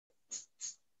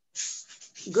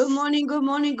Good morning, good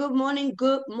morning, good morning,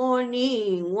 good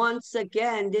morning. Once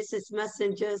again, this is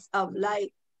Messengers of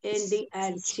Light in the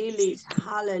Antilles.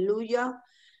 Hallelujah.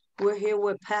 We're here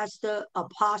with Pastor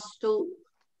Apostle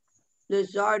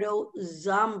Lizardo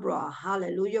Zambra.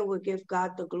 Hallelujah. We give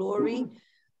God the glory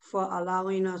for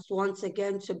allowing us once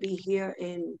again to be here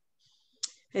in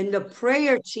the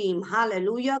prayer team.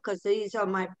 Hallelujah. Because these are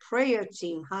my prayer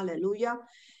team. Hallelujah.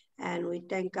 And we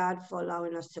thank God for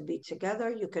allowing us to be together.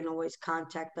 You can always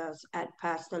contact us at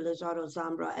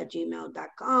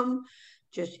pastorlizardozambra@gmail.com.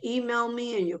 Just email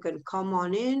me and you can come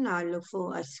on in. I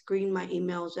screen my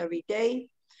emails every day.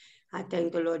 I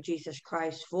thank the Lord Jesus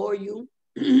Christ for you.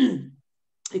 You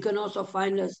can also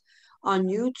find us on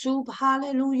YouTube.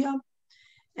 Hallelujah.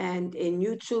 And in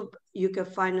YouTube, you can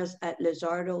find us at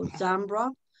Lizardo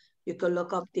Zambra. You can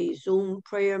look up the Zoom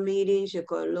prayer meetings. You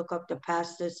can look up the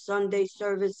pastor's Sunday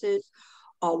services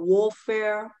or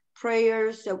warfare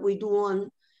prayers that we do on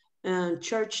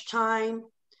church time.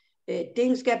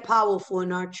 Things get powerful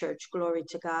in our church, glory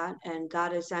to God. And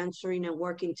God is answering and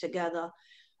working together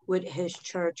with his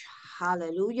church.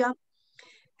 Hallelujah.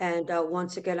 And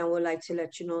once again, I would like to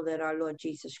let you know that our Lord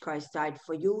Jesus Christ died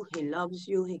for you. He loves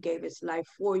you. He gave his life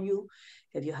for you.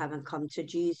 If you haven't come to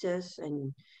Jesus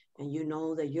and you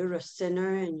know that you're a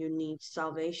sinner and you need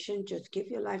salvation, just give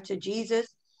your life to Jesus.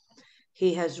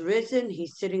 He has risen.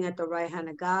 He's sitting at the right hand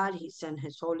of God. He sent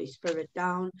his Holy Spirit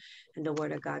down. And the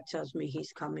word of God tells me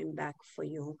he's coming back for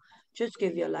you. Just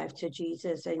give your life to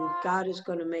Jesus and God is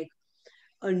going to make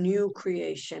a new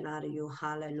creation out of you.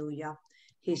 Hallelujah.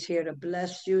 He's here to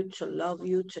bless you, to love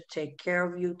you, to take care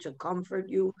of you, to comfort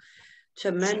you,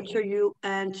 to mentor you,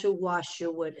 and to wash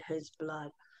you with his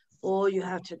blood. All you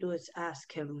have to do is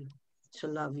ask him to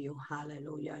love you.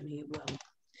 Hallelujah. And he will.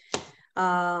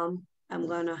 I'm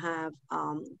going to have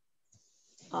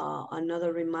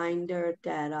another reminder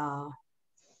that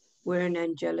we're in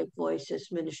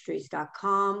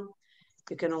angelicvoicesministries.com.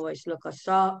 You can always look us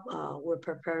up. We're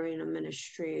preparing a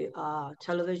ministry,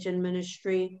 television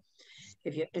ministry.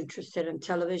 If you're interested in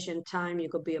television time, you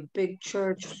could be a big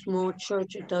church, small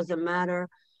church, it doesn't matter.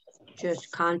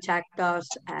 Just contact us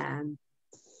and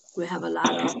we have a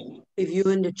lot of, if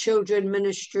you're in the children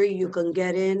ministry, you can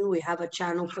get in. We have a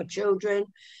channel for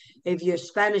children. If you're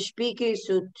Spanish speaking,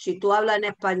 si tú hablas en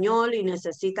español y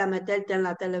necesitas meterte en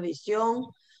la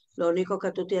televisión, lo único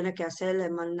que tú tienes que hacer es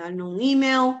mandarnos un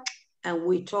email and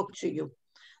we talk to you.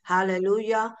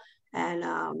 Hallelujah.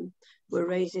 And we're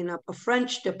raising up a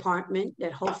French department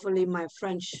that hopefully my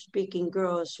French speaking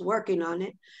girl is working on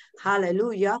it.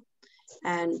 Hallelujah.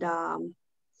 And,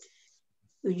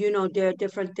 you know, there are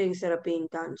different things that are being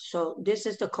done. So this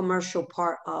is the commercial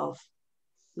part of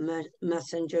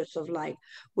Messengers of Light.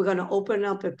 We're going to open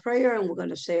up a prayer and we're going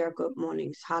to say our good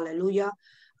mornings. Hallelujah.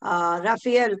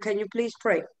 Rafael, can you please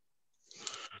pray?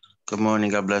 Good morning.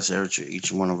 God bless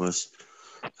each one of us.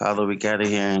 Father, we gather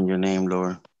here in your name,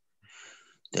 Lord,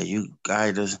 that you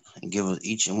guide us and give us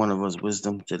each and one of us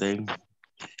wisdom today,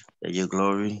 that your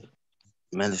glory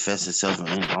manifests itself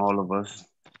in all of us.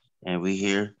 And we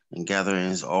here and gather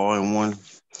as all in one,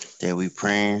 that we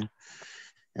praying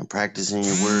and practicing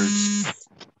your words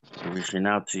and reaching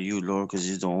out to you, Lord, because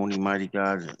you're the only mighty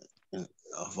God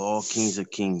of all kings of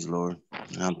kings, Lord.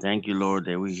 And I thank you, Lord,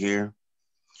 that we're here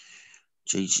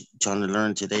trying to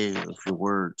learn today of your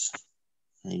words.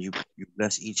 And you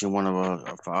bless each and one of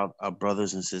our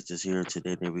brothers and sisters here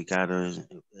today that we gather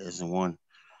as one.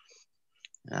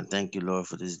 And I thank you, Lord,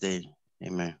 for this day.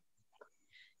 Amen.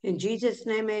 In Jesus'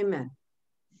 name, amen.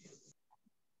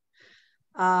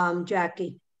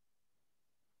 Jackie,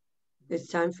 it's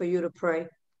time for you to pray.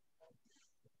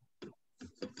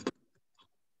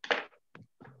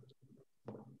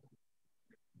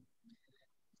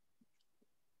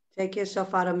 Take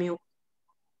yourself out of mute.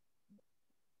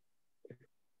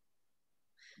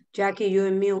 Jackie, you're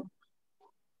in mute.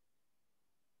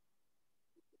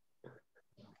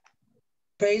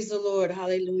 Praise the Lord.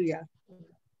 Hallelujah.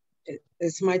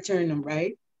 It's my turn,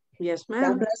 right? Yes,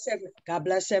 ma'am. God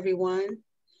bless everyone.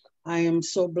 I am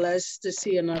so blessed to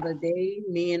see another day,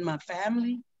 me and my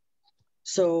family.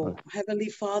 So, Heavenly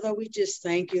Father, we just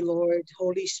thank you, Lord.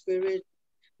 Holy Spirit,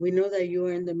 we know that you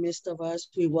are in the midst of us.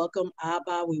 We welcome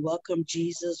Abba. We welcome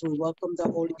Jesus. We welcome the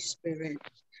Holy Spirit.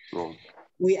 Lord.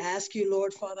 We ask you,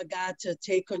 Lord, Father God, to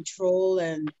take control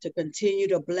and to continue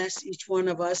to bless each one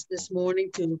of us this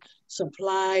morning, to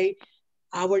supply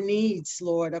our needs,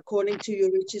 Lord, according to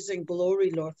your riches and glory,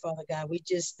 Lord, Father God. We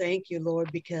just thank you,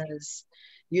 Lord, because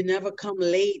you never come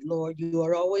late, Lord.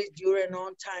 You're an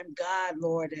on-time God,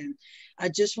 Lord. And I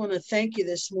just want to thank you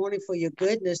this morning for your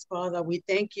goodness, Father. We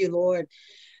thank you, Lord,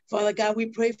 Father God, we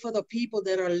pray for the people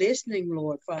that are listening,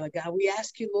 Lord. Father God, we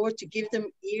ask you, Lord, to give them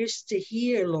ears to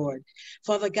hear, Lord.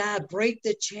 Father God, break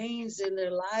the chains in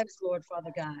their lives, Lord,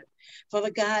 Father God. Father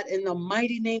God, in the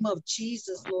mighty name of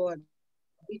Jesus, Lord,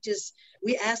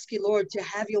 we ask you, Lord, to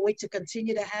have your way, to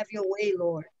continue to have your way,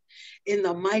 Lord. In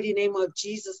the mighty name of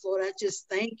Jesus, Lord, I just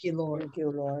thank you, Lord. Thank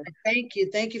you, Lord. Thank you.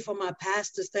 Thank you for my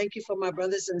pastors. Thank you for my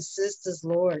brothers and sisters,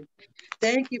 Lord.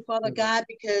 Thank you, Father God,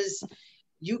 because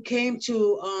you came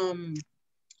to,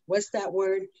 what's that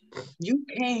word? You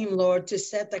came, Lord, to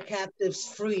set the captives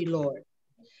free, Lord.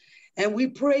 And we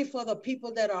pray for the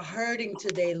people that are hurting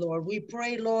today, Lord. We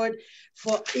pray, Lord,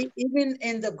 for even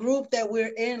in the group that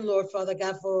we're in, Lord, Father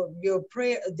God, for your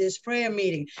prayer, this prayer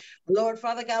meeting. Lord,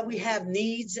 Father God, we have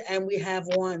needs and we have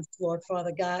wants, Lord,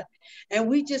 Father God. And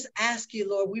we just ask you,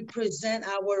 Lord, we present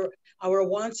our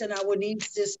wants and our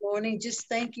needs this morning, just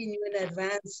thanking you in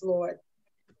advance, Lord,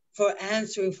 for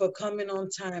answering, for coming on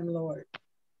time, Lord.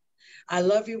 I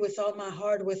love you with all my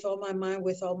heart, with all my mind,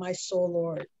 with all my soul,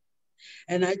 Lord.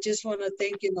 And I just want to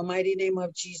thank you in the mighty name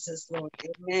of Jesus, Lord.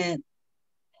 Amen.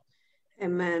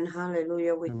 Amen.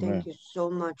 Hallelujah. We thank you so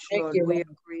much, Thank Lord. you, We Lord.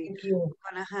 agree. Thank you.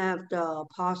 We're going to have the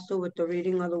apostle with the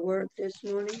reading of the word this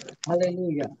morning.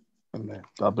 Hallelujah. Amen.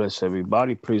 God bless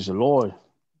everybody. Praise the Lord.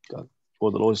 God, for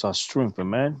the Lord is our strength.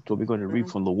 Amen. So we're going to read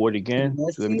from the word again.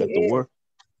 Yes, So we he got the is.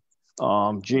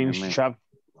 word. James Amen. chapter.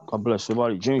 God bless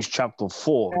everybody. James chapter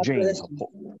 4. God James. bless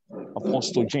you.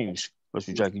 Apostle James. Bless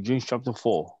you, Jackie. James chapter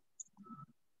 4.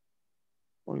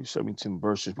 Only 17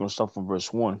 verses. We're going to start from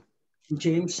verse 1.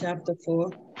 James chapter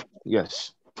 4.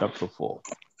 Yes. Chapter 4.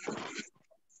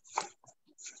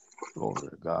 Glory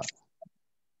to God.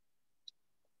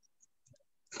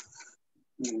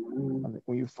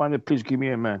 When you find it, please give me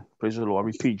amen. Praise the Lord. I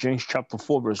repeat, James chapter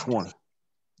 4, verse 1.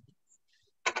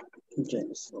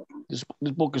 James 4. This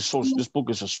book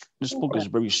is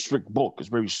very strict book. It's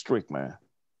very strict, man.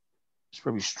 It's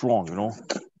very strong, you know.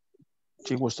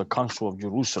 James was the council of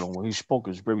Jerusalem. When he spoke, it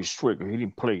was very strict. He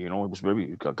didn't play, you know. It was very,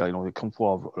 you know, they come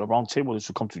for a round table. They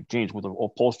should come to James with the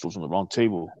apostles on the round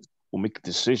table who make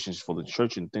decisions for the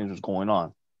church and things that's going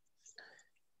on.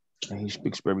 And he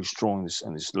speaks very strong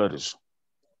in his letters.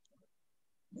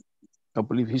 I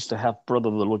believe he's the half brother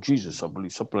of the Lord Jesus. I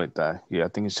believe something like that. Yeah, I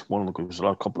think it's one of the. It was a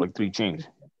lot, couple like 3 James. It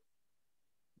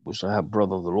was the half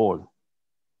brother of the Lord.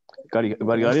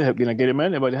 Everybody got it? Can I get it,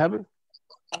 man? Everybody have it?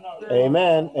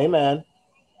 Amen. Amen.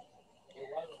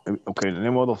 Okay, in the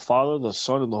name of the Father, the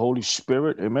Son, and the Holy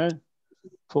Spirit. Amen.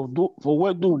 For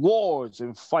where do wars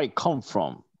and fight come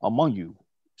from among you?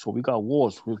 So we got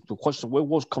wars. The question, where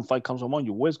wars fight comes among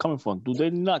you? Where's it coming from? Do they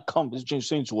not come? This is James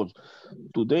saying to us,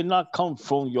 do they not come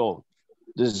from your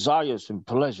desires and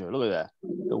pleasure? Look at that.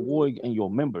 The war in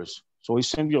your members. So he's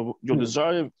saying your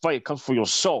desire and fight comes for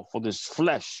yourself, for this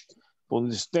flesh, for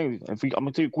this thing. I'm going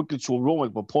to take you quickly to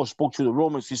Romans, but Paul spoke to the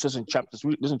Romans. He says in chapter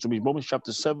 3, listen to me, Romans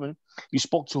chapter 7, he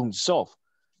spoke to himself.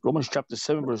 Romans chapter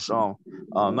 7, verse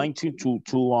 19 to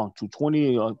 20 to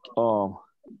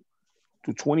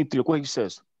 23. Look what he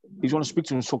says. He's going to speak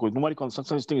to himself because nobody can.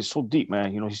 Sometimes this thing is so deep,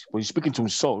 man. You know, he's speaking to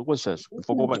himself. Look what it says.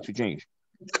 Before I go back to James.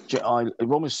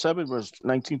 Romans 7, verse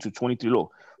 19 to 23.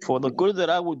 Look, for the good that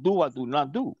I would do, I do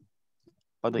not do.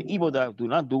 But the evil that I do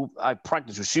not do, I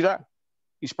practice. You see that?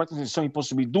 He's practicing something he's supposed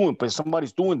to be doing, but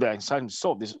somebody's doing that inside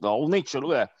himself. This the whole nature.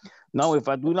 Look at that. Now, if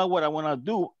I do not what I want to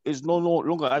do, it's no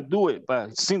longer I do it,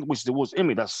 but sin which there was in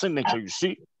me. That's sin nature. You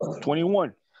see,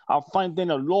 21. I'll find then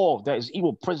a law that is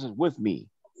evil present with me.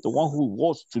 The one who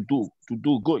wants to do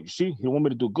good. You see, he want me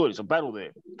to do good. It's a battle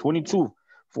there. 22.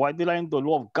 For I delight in the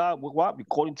law of God with what?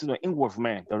 According to the inward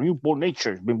man, the newborn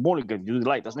nature, been born again. You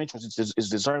delight. That's nature is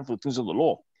desiring for the things of the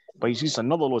law. But he sees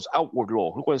another law is outward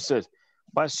law. Look what it says.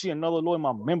 But I see another law in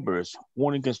my members,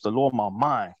 warning against the law of my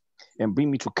mind, and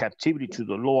bring me to captivity to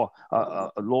the law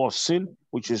of sin,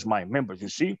 which is my members. You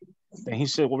see? Then he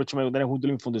said, well, rich man, who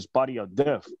dealing from this body of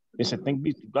death. He said, thank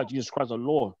be to God, Jesus Christ, the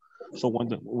Lord. So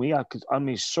I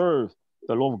may serve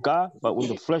the law of God, but with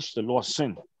the flesh, the law of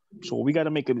sin. So we got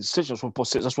to make a decision. That's what Paul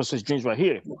says. That's what says James right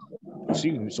here. You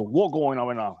see, there's a war going on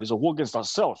right now. There's a war against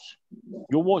ourselves.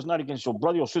 Your war is not against your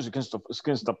brother or sister, it's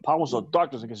against the powers of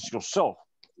darkness, against yourself.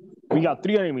 We got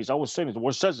 3 enemies. I was saying it. The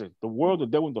word says it. The world, the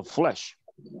devil, and the flesh.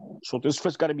 So this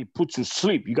flesh got to be put to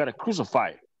sleep. You got to crucify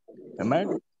it. Amen?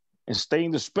 And stay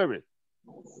in the spirit.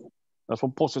 That's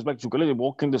what Paul says back to Galatians.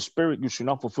 Walk in the spirit, you should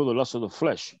not fulfill the lust of the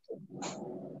flesh.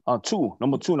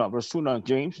 Number 2 now, verse 2 now,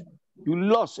 James. You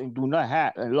lust and do not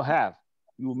have.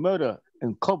 You murder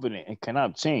and covenant and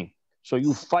cannot obtain. So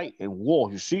you fight and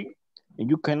war, you see? And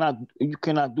you cannot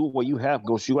do what you have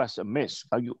because you ask amiss.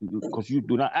 Because you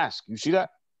do not ask. You see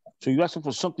that? So you ask him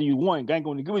for something you want, God ain't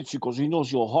going to give it to you because he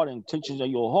knows your heart and intentions of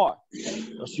your heart.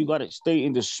 So you got to stay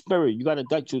in the spirit. You got to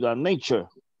die to that nature.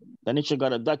 That nature got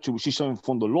to die to receive something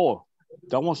from the Lord.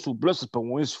 God wants to bless us, but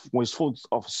when it's full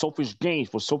of selfish gains,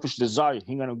 for selfish desire,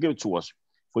 he ain't going to give it to us.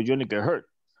 For you're going to get hurt.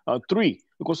 3,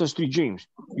 because there's 3 James.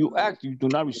 You act, you do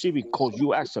not receive it because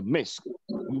you act amiss.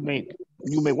 You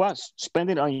may what?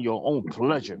 Spend it on your own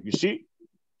pleasure. You see?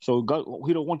 So God,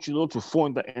 he don't want you to fall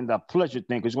in that pleasure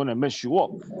thing. It's going to mess you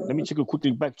up. Let me take it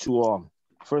quickly back to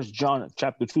 1 John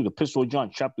chapter 2, the epistle of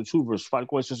John chapter 2, verse 5.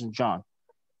 Go ahead, says in John.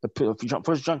 1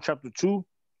 John chapter 2.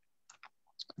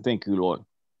 Thank you, Lord.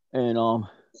 And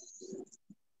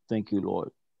thank you, Lord.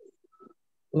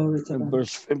 In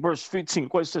verse 15,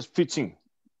 what it says 15.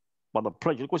 By the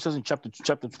pleasure. Look what it says in chapter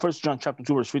 1 John chapter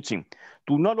 2, verse 15.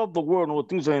 Do not love the world nor the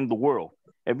things that are in the world.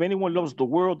 If anyone loves the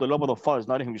world, the love of the Father is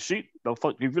not in him. You see?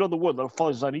 If you love the world, the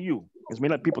Father is not in you. It's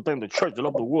made like people think in the church, they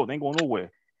love the world, they ain't going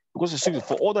nowhere. Because it says,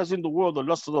 for all that's in the world, the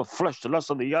lust of the flesh, the lust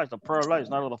of the eyes, the pride of life is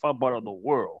not of the Father, but of the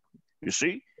world. You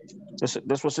see? That's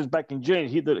what it says back in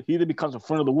James. He that becomes a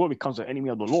friend of the world becomes an enemy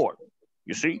of the Lord.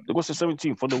 You see? Look what it says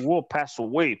 17. For the world passed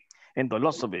away and the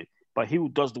lust of it, but he who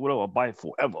does the will will abide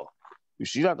forever. You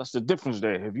see that? That's the difference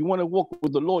there. If you want to walk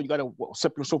with the Lord, you got to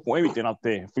separate yourself from everything out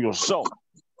there for yourself.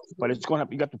 But it's going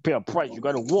to you got to pay a price. You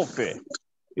got to warfare.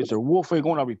 It's a warfare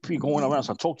going to repeat, going around as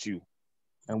I talk to you.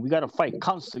 And we got to fight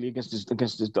constantly against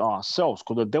this ourselves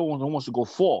because the devil wants to go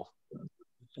forth.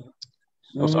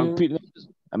 So I'm repeating.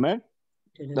 Amen?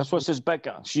 That's what it says back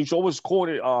out. She's always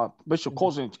quoted, Bishop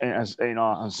calls it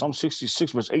in Psalm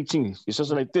 66, verse 18. He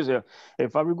says it like this: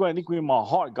 if I regret iniquity in my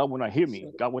heart, God will not hear me.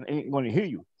 God ain't going to hear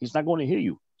you. He's not going to hear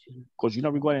you because you're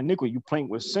not regretting iniquity. You're playing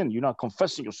with sin. You're not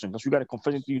confessing your sin. That's what you got to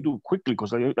confess it. You do quickly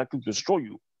because that can destroy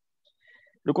you.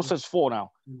 Look what it says 4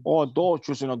 now. All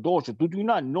adulterers and adulterers, do you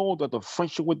not know that the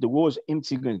friendship with the world is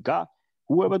enmity against God?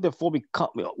 Whoever therefore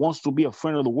wants to be a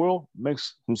friend of the world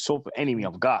makes himself an enemy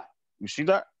of God. You see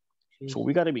that? So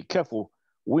we got to be careful.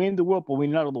 We're in the world, but we're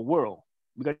not of the world.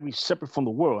 We got to be separate from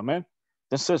the world, amen?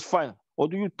 That says 5. Or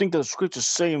do you think that the scriptures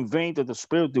say in vain that the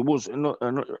spirit that was in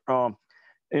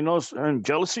us and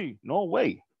jealousy? No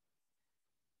way.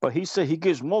 But he said he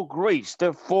gives more grace.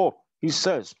 Therefore, he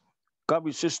says, God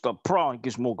resists the proud and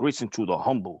gives more grace into the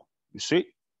humble. You see?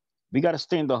 We got to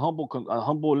stay in the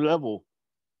humble level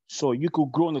so you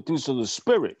could grow in the things of the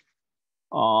spirit.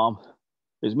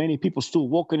 There's many people still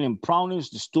walking in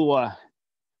proudness. They're still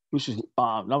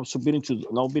not submitting to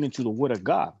the word of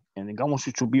God. And God wants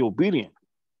you to be obedient.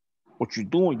 What you're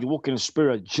doing, you're walking in a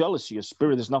spirit of jealousy, a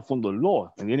spirit that's not from the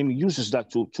Lord. And the enemy uses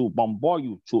that to bombard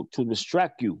you, to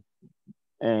distract you.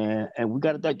 And we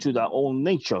got to die to that old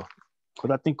nature because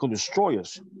that thing could destroy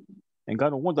us. And God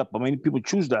don't want that, but many people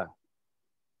choose that.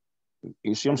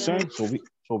 You see what I'm saying?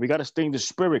 So we got to stay in the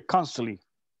spirit constantly.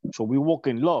 So we walk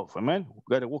in love, amen?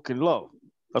 We got to walk in love.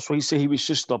 That's why he said he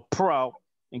resists the proud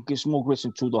and gives more grace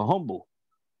into the humble.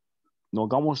 No,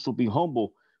 God wants to be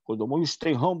humble. Because the more you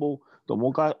stay humble, the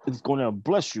more God is going to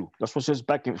bless you. That's what it says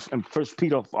back in 1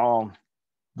 Peter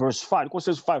verse 5. What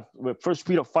says 1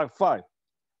 Peter 5:5.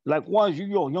 Likewise, you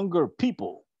your younger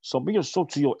people, submit yourself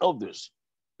to your elders.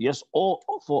 Yes,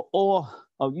 for all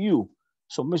of you,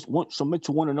 submit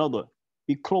to one another.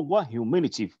 Be clothed with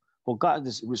humility. For God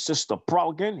resists the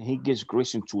proud again, he gives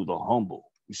grace into the humble.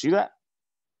 You see that?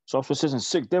 So that's what it says in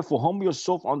 6. Therefore, humble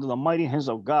yourself under the mighty hands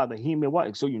of God, that he may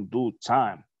exalt you in due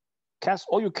time. Cast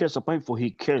all your cares upon him, for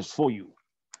he cares for you.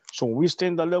 So when we stay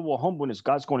in that level of humbleness,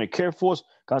 God's going to care for us.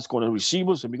 God's going to receive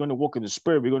us, and we're going to walk in the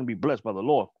spirit. We're going to be blessed by the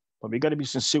Lord. But we got to be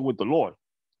sincere with the Lord.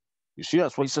 You see,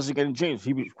 that's what he says again in James.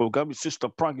 God resists the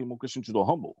proud, give more grace into the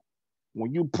humble.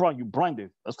 When you proud, you blinded.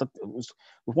 That's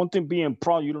one thing being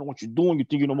proud, you don't know what you're doing. You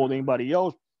think you know more than anybody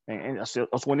else. And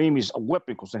that's what name is a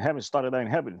weapon, because in heaven started out in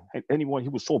heaven. Anyone, he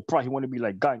was so proud, he wanted to be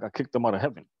like God and got kicked him out of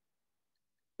heaven.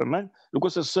 Amen. Look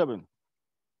what says 7.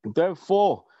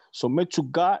 Therefore, submit to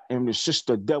God and resist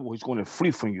the devil. He's going to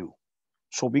flee from you.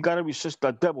 So we got to resist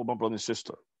that devil, my brother and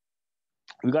sister.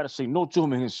 We got to say no to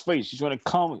him in his face. He's going to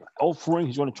come offering.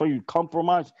 He's going to try you to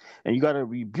compromise, and you got to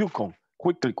rebuke him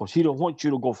quickly, because he don't want you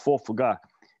to go forth for God.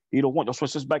 He don't want. That's what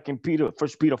it says back in 1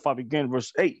 Peter 5 again,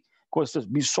 verse 8. Because it says,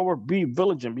 be sober, be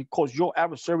vigilant, because your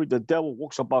adversary, the devil,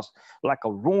 walks about like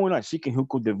a roaring lion, seeking who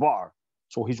could devour.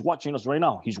 So he's watching us right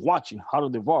now. He's watching how to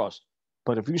devour us.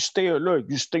 But if you stay alert,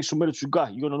 you stay submitted to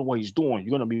God, you're going to know what he's doing. You're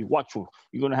going to be watchful.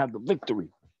 You're going to have the victory.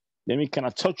 Then he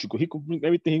cannot touch you, because he can bring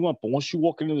everything he wants. But once you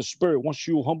walk into the spirit, once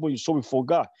you humble yourself before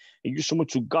God, and you submit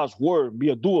to God's word,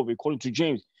 be a doer of it, according to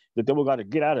James, the devil got to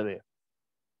get out of there.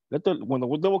 When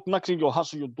the devil knocks in your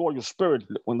house or your door, your spirit,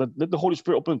 let the Holy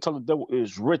Spirit open and tell the devil, it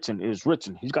is written.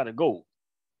 He's got to go.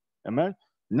 Amen.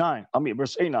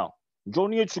 Verse 8 now. Draw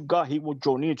near to God, he will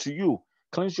draw near to you.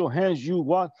 Cleanse your hands, you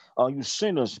what? You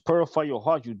sinners. Purify your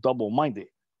heart, you double-minded.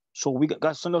 So we got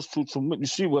God sent us to you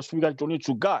see what we got to draw near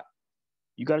to God.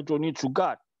 You got to draw near to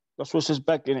God. That's what it says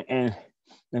back in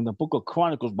the book of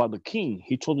Chronicles by the king.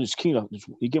 He told his king,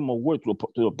 he gave him a word to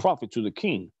the prophet, to the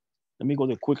king. Let me go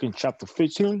there quick in chapter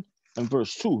 15 and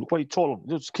verse 2. Look what he told him.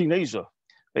 This is King Asa.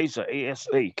 Asa,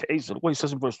 A-S-A, Asa. Look what he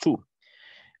says in verse 2.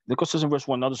 Look what it says in verse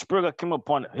 1. Now the Spirit God came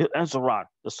upon Azariah,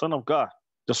 the son of God,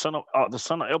 the son of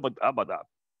Abadah.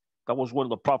 That was one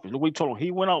of the prophets. Look what he told him.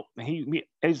 He went out and he met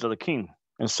Asa the king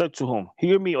and said to him,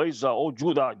 hear me, Asa, O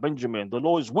Judah, Benjamin. The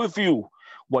Lord is with you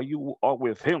while you are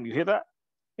with him. You hear that?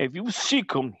 If you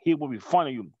seek him, he will be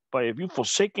finding you. But if you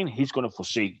forsake him, he's going to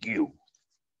forsake you.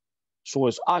 So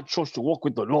it's our choice to walk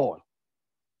with the Lord.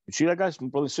 You see that, guys,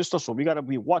 brothers and sisters? So we got to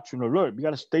be watching, alert. We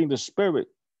got to stay in the spirit.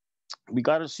 We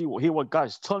got to hear what God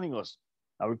is telling us.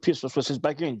 I repeat, so it says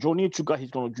back in, draw near to God,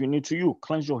 he's going to draw near to you.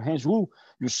 Cleanse your hands, you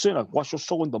sinner. Wash your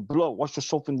soul in the blood. Wash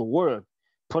yourself in the word.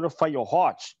 Purify your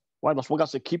hearts. Right? That's what God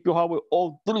said. Keep your heart with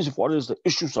all diligence, for it is the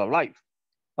issues of life.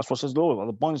 That's what says the Lord. The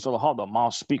abundance of the heart, the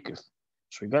mouth speaketh.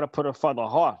 So you got to purify the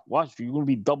heart. Watch, you're going to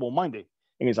be double-minded.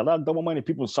 And there's a lot of double-minded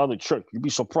people inside the church. You'd be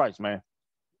surprised, man.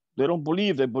 They don't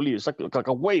believe, they believe. It's like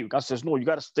a wave. God says, no, you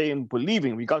got to stay in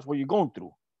believing regardless of what you're going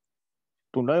through.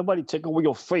 Don't let anybody take away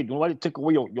your faith. Don't let anybody take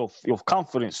away your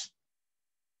confidence.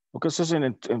 Look, it says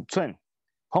in 10,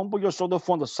 humble yourself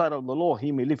therefore on the side of the Lord,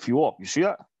 he may lift you up. You see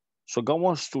that? So God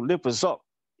wants to lift us up.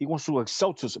 He wants to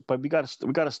exalt us, but we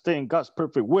gotta stay in God's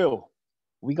perfect will.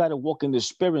 We gotta walk in the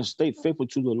spirit and stay faithful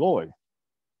to the Lord.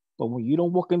 But when you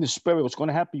don't walk in the spirit, what's going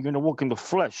to happen? You're going to walk in the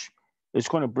flesh. It's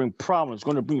going to bring problems. It's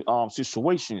going to bring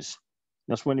situations.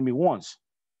 That's what the enemy wants.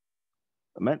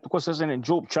 Amen. Of course, it says in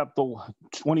Job chapter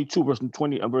 22, verse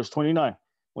 20 and verse 29,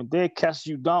 when they cast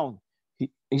you down,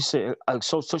 he said,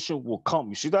 exaltation will come.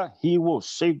 You see that? He will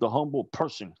save the humble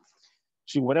person.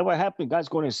 See, whatever happened, God's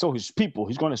going to sell his people.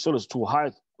 He's going to sell us to a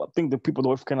higher thing that people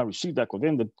on earth cannot receive that, because they're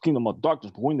in the kingdom of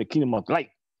darkness, but we're in the kingdom of light.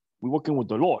 We're working with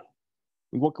the Lord.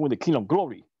 We're working with the kingdom of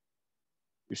glory.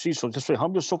 You see, so just say,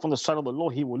 humble yourself on the side of the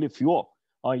Lord, he will lift you up.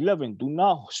 11, do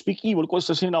not speak evil. Look what it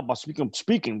says here now about speaking.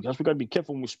 Because we got to be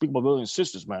careful when we speak about brothers and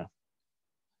sisters, man.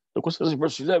 Look what it says in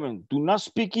verse 11, do not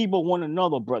speak evil one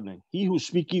another, brethren. He who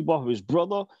speaks evil of his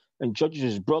brother and judges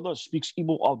his brother speaks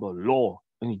evil of the law,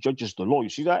 and he judges the law. You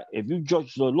see that? If you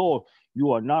judge the law,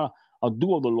 you are not a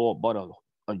doer of the law, but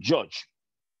a judge.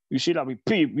 You see that?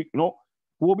 Repeat, who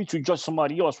will be to judge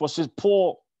somebody else? What says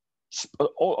Paul?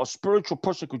 A spiritual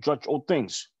person could judge all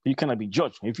things. He cannot be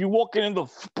judged. If you're walking in the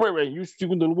spirit and you're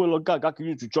speaking the will of God, God can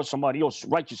use you to judge somebody else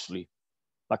righteously,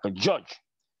 like a judge.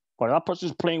 But that person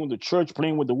is playing with the church,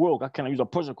 playing with the world. God cannot use a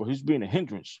person because he's being a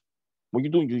hindrance. What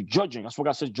you're doing, you're judging. That's what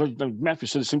God says. Judge. Matthew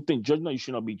said the same thing. Judge not, you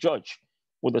should not be judged.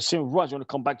 With the same rod, is going to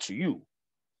come back to you.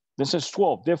 Then says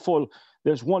 12. Therefore,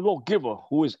 there's one lawgiver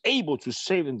who is able to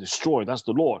save and destroy. That's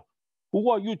the Lord. Who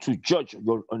are you to judge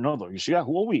another? You see that?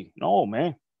 Who are we? No,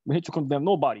 man. We're here to condemn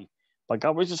nobody. But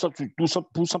God raises us up to do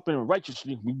something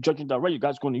righteously. We're judging that right.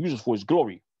 God's going to use us for his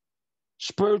glory.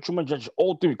 Spiritual men judge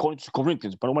all things according to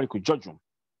Corinthians, but nobody could judge them.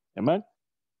 Amen.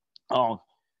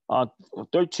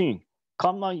 13.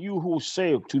 Come not you who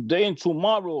say, today and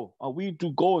tomorrow are we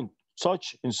to go in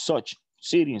such and such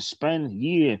city and spend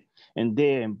here and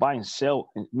there and buy and sell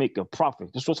and make a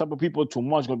profit. This what type of people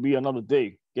tomorrow's going to be another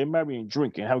day. Get married and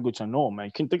drink and have a good time. No, man.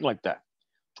 You can't think like that.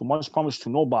 Tomorrow's promised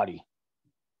to nobody.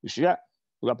 You see that?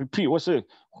 We got to repeat. What's it?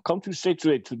 Come to say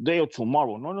today or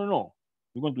tomorrow. No.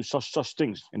 We're going to do such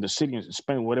things in the city and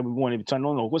spend whatever we want every time.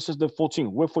 No. What says the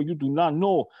 14? Wherefore you do not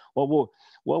know what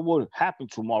will happen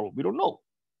tomorrow. We don't know.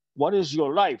 What is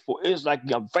your life? For it's like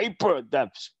a vapor that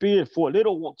spirit for a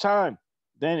little time,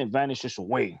 then it vanishes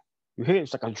away. You hear?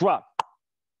 It's like a drop.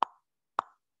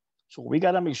 So we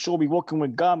got to make sure we're walking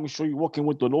with God, make sure you're walking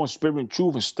with the Lord in spirit and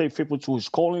truth, and stay faithful to his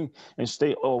calling and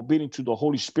stay obedient to the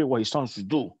Holy Spirit, what he's telling us to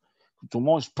do.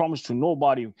 Tomorrow's promised to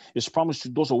nobody. It's promised to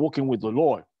those who are walking with the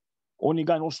Lord. Only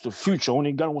God knows the future.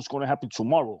 Only God knows what's going to happen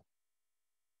tomorrow.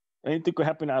 Anything could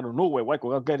happen out of nowhere. Why?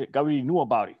 God already knew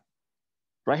about it.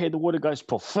 Right here, the word of God is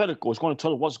prophetical. It's going to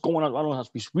tell us what's going on. I don't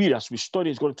have to read, as we study,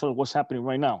 it's going to tell us what's happening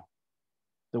right now.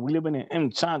 That we live in an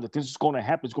end time, that this is going to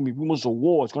happen. It's going to be rumors of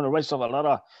war. It's going to rise up a lot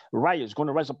of riots. It's going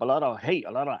to rise up a lot of hate,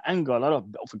 a lot of anger,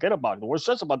 forget about it. The word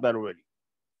says about that already.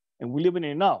 And we live in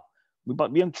it now. We're about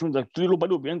to be entering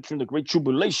the great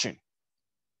tribulation.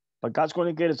 But God's going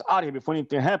to get us out of here before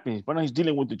anything happens. But now he's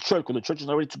dealing with the church, because the church is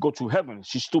not ready to go to heaven.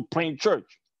 She's still playing church.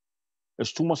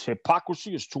 There's too much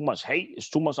hypocrisy. There's too much hate. It's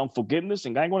too much unforgiveness.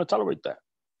 And God ain't going to tolerate that.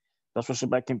 That's what said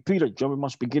back in Peter. Judgment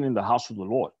must begin in the house of the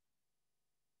Lord.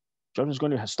 Judgment's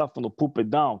going to start from the pulpit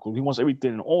down because he wants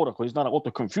everything in order because he's not out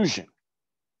of confusion.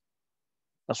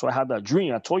 That's why I had that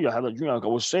dream. I told you I had that dream. I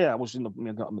was saying I was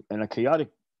in a chaotic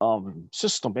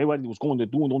system. Everybody was going to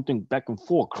do nothing back and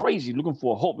forth, crazy, looking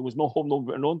for hope. There was no hope,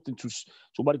 nothing to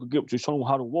somebody could get to show them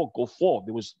how to walk, go forth.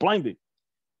 They was blinded.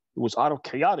 It was out of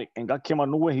chaotic, and God came out of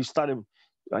nowhere. He started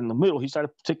in the middle. He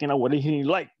started taking out what he didn't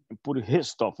like and putting his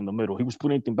stuff in the middle. He was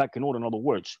putting anything back in order. In other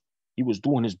words, he was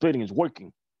doing his bidding, his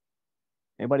working.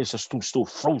 Everybody's just still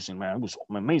frozen, man. It was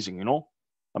amazing, you know.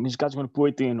 That means God's going to put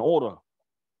everything in order.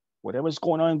 Whatever's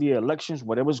going on in the elections,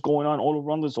 whatever's going on all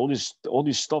around us, all this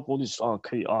stuff, all this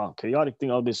chaotic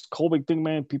thing, all this COVID thing,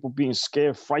 man. People being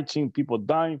scared, frightened, people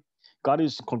dying. God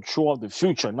is in control of the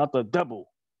future, not the devil.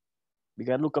 We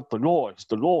got to look up the Lord. It's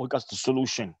the Lord who got the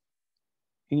solution.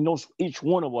 He knows each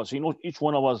one of us. He knows each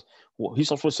one of us. Well, he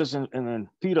also says in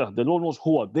Peter, the Lord knows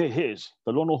who are his.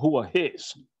 The Lord knows who are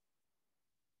his.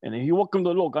 And if you walk in the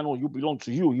Lord, God knows you belong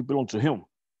to you. You belong to him.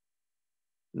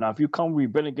 Now, if you come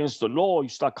rebel against the law, you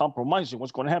start compromising.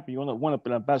 What's going to happen? You're going to wind up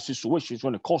in a bad situation. It's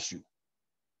going to cost you.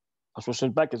 That's what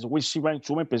said back as the way she ran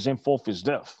to him, present forth his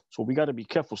death. So we got to be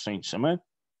careful, saints. Amen.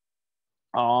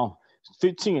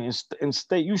 15,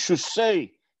 instead, you should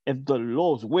say, if the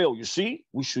Lord's will, you see,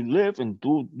 we should live and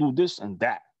do this and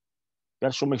that. You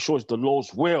got to make sure it's the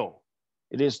Lord's will.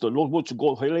 It is the Lord's will to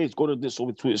go, hey, let's go to this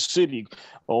over to his city,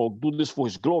 or do this for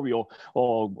his glory, or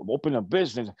open a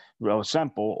business, for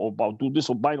example, or about do this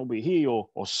or buy over here,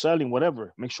 or selling,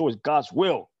 whatever. Make sure it's God's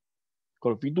will.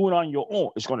 Because if you do it on your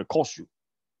own, it's going to cost you.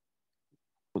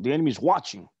 But the enemy is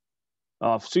watching.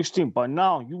 16, but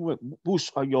now you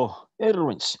boost your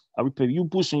ignorance. I repeat, you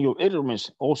boosting your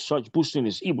ignorance, all such boosting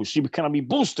is evil. See, we cannot be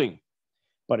boosting.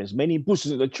 But as many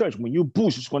boosters in the church, when you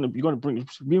boost, you're going to bring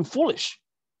being foolish.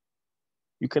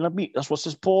 You cannot be. That's what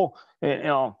says Paul in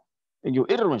your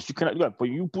ignorance. You cannot do that. But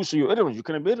you boost your ignorance, you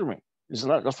cannot be ignorant. It's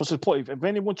like, that's what says Paul. If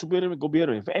anyone wants to be ignorant, go be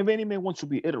ignorant. If any man wants to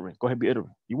be ignorant, go ahead be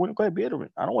ignorant. You want to go ahead be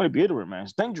ignorant. I don't want to be ignorant, man.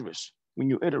 It's dangerous when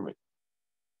you're ignorant.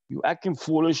 You acting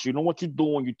foolish. You know what you're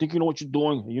doing. You think you know what you're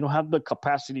doing. You don't have the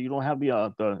capacity. You don't have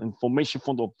the information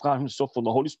from the God himself, from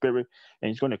the Holy Spirit,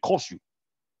 and it's going to cost you.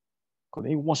 Because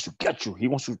he wants to get you. He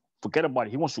wants to forget about it.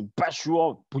 He wants to bash you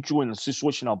out, put you in a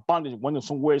situation of bondage. When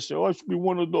somewhere say, "Oh, I should be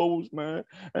one of those, man."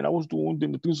 And I was doing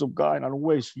the things of God. And on the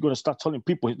way, you're going to start telling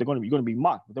people you're going to be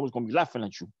mocked. They was going to be laughing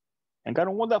at you. And God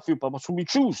don't want that for you, but that's what we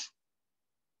choose.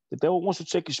 The devil wants to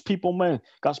take his people, man,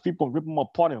 God's people, and rip them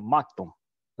apart and mock them.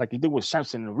 Like he did with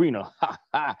Samson in the arena.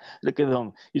 Look at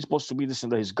him. He's supposed to be this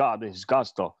and that, his God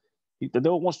stuff. The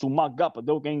devil wants to mock God, but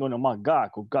the devil ain't going to mock God.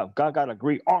 Because God got a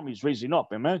great army he's raising up,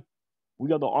 amen?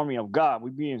 We are the army of God.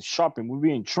 We're being sharpened. We're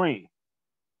being trained.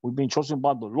 We're being chosen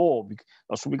by the Lord.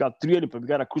 So we got 3 but we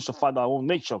got to crucify our own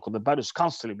nature because the battle is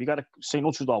constantly. We got to say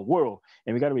no to our world,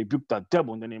 and we got to rebuke that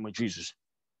devil in the name of Jesus.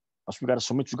 That's what we got to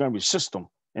submit to God and resist him.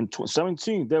 And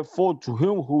 17, therefore, to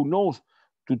him who knows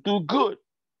to do good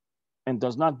and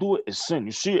does not do it is sin.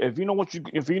 You see, if you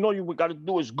know you got to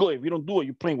do is good. If you don't do it,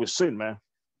 you're playing with sin, man.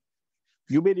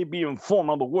 You may be informed.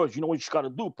 In other words, you know what you got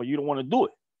to do, but you don't want to do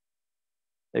it.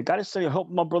 They got to say, help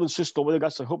my brother and sister over there.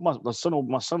 Got to say, help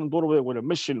my son and daughter over there with a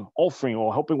mission offering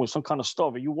or helping with some kind of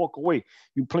stuff. And you walk away,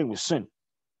 you playing with sin.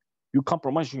 You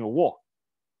compromising your walk.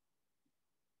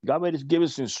 God made us give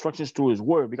us instructions through his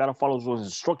word. We got to follow those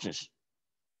instructions.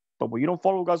 But when you don't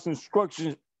follow God's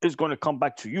instructions, it's going to come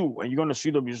back to you, and you're going to see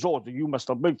the result that you messed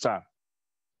up big time.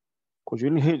 Because you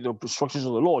didn't hear the instructions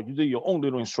of the Lord. You did your own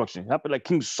little instructions. It happened like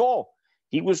King Saul.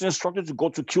 He was instructed to go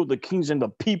to kill the kings and the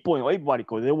people and everybody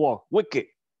because they were wicked.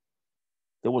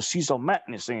 They were seeds of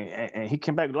madness, and he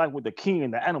came back to life with the king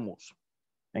and the animals.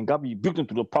 And God rebuked him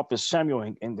to the prophet Samuel,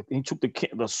 and he took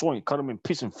the sword and cut him in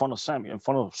pieces in front of Samuel, in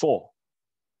front of Saul.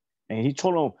 And he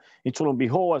told him,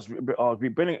 behold, as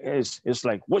rebellion is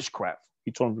like witchcraft.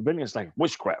 He told him rebellion is like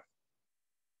witchcraft.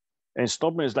 And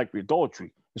stubborn is like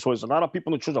idolatry. And so there's a lot of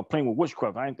people in the church are playing with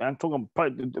witchcraft. I'm talking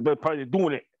probably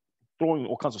doing it, throwing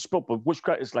all kinds of spell, but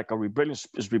witchcraft is like a rebellion.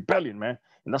 It's rebellion, man.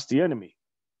 And that's the enemy.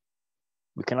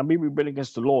 We cannot be rebelling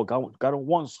against the Lord. God don't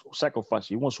want sacrifice.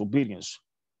 He wants obedience.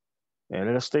 And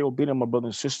let us stay obedient, my brother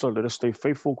and sister. Let us stay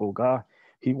faithful, because God,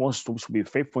 he wants to be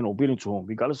faithful and obedient to him.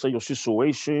 Regardless of your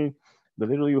situation, the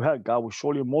little you have, God will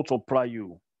surely multiply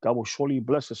you. God will surely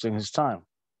bless us in his time.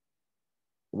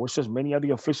 The word says, many are the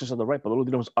afflictions of the right, but the Lord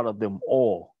delivers out of them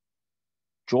all.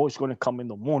 Joy is going to come in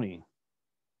the morning.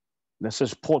 That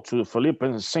says Paul to the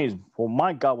Philippians and says, for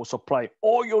my God will supply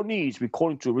all your needs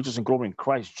according to riches and glory in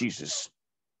Christ Jesus.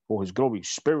 For his glory,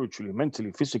 spiritually,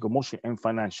 mentally, physically, emotionally, and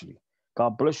financially.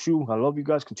 God bless you. I love you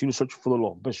guys. Continue searching for the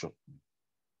Lord. Bishop.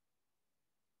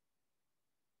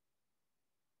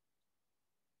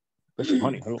 Especially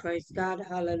honey. Hello. Praise God.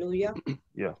 Hallelujah.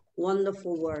 Yeah.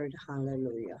 Wonderful word.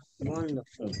 Hallelujah.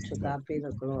 Wonderful. To God be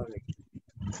the glory.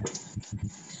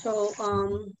 So,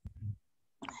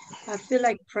 I feel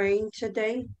like praying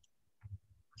today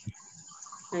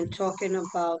and talking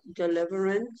about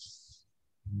deliverance.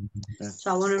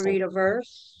 So I want to read a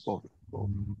verse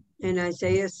in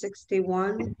Isaiah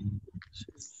 61,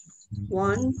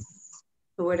 1.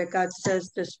 The word of God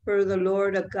says, the Spirit of the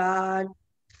Lord of God,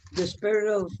 the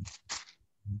Spirit of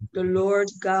the Lord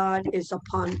God is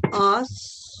upon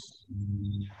us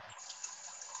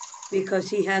because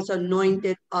he has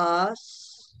anointed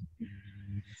us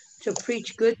to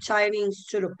preach good tidings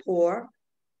to the poor.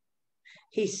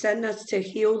 He sent us to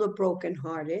heal the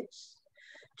brokenhearted,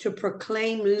 to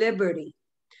proclaim liberty.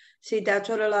 See, that's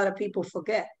what a lot of people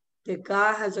forget, that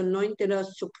God has anointed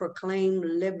us to proclaim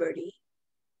liberty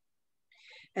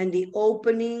and the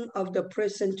opening of the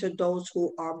prison to those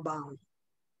who are bound.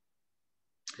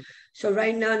 So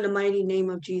right now, in the mighty name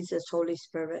of Jesus, Holy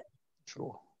Spirit,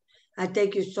 Sure. I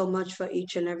thank you so much for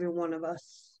each and every one of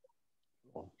us.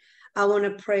 I want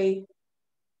to pray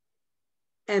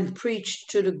and preach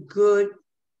to the good,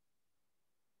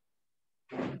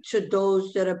 to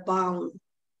those that are bound,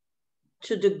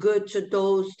 to the good, to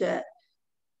those that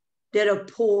are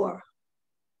poor,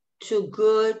 to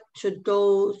good, to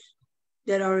those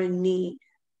that are in need,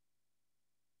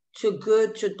 to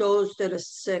good, to those that are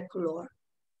sick, Lord.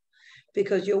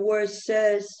 Because your word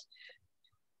says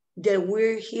that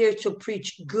we're here to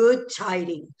preach good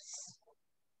tidings,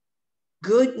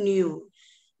 good news.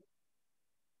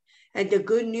 And the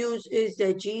good news is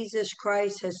that Jesus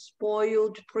Christ has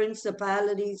spoiled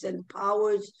principalities and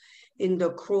powers in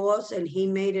the cross, and he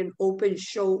made an open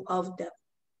show of them.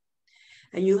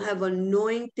 And you have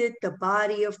anointed the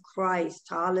body of Christ,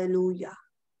 hallelujah,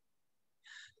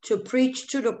 to preach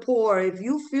to the poor. If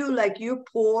you feel like you're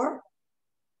poor,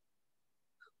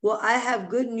 well, I have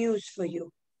good news for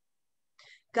you.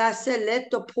 God said, let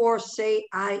the poor say,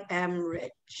 I am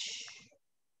rich.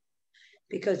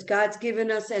 Because God's given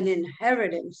us an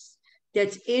inheritance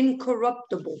that's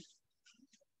incorruptible.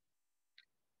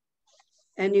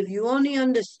 And if you only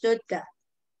understood that,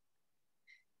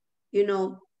 you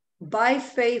know, by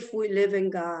faith we live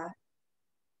in God.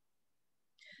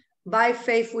 By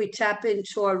faith we tap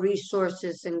into our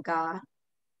resources in God.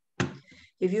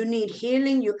 If you need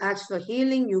healing, you ask for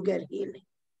healing, you get healing.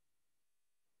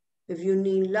 If you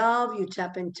need love, you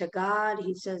tap into God.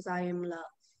 He says, I am love.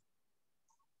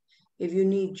 If you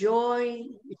need joy,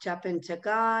 you tap into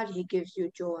God. He gives you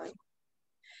joy.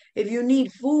 If you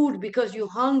need food because you're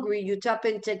hungry, you tap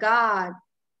into God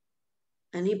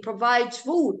and he provides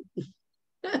food.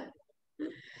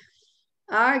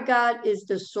 Our God is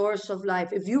the source of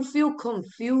life. If you feel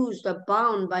confused or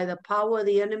bound by the power of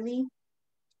the enemy,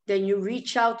 then you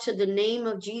reach out to the name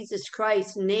of Jesus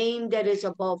Christ, name that is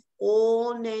above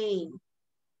all name,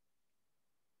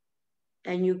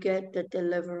 and you get the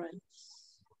deliverance.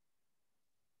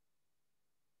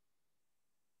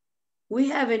 We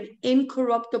have an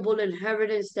incorruptible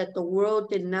inheritance that the world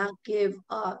did not give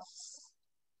us.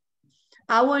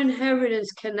 Our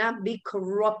inheritance cannot be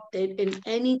corrupted in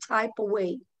any type of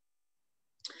way.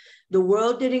 The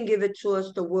world didn't give it to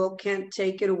us. The world can't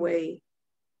take it away.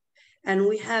 And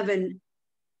we have a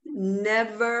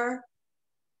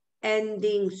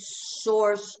never-ending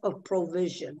source of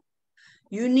provision.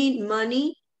 You need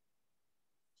money.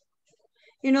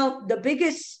 You know, the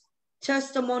biggest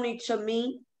testimony to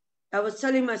me, I was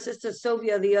telling my sister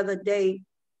Sylvia the other day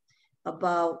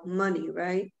about money,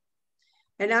 right?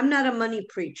 And I'm not a money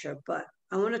preacher, but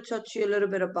I want to talk to you a little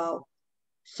bit about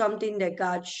something that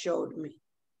God showed me.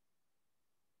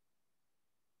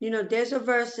 You know, there's a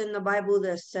verse in the Bible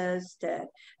that says that,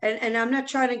 and I'm not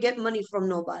trying to get money from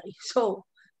nobody. So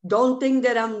don't think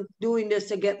that I'm doing this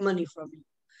to get money from you.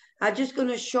 I'm just going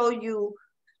to show you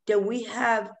that we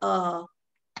have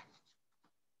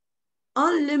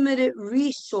unlimited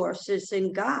resources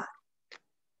in God.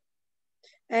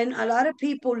 And a lot of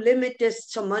people limit this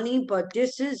to money, but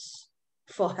this is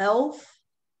for health,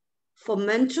 for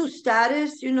mental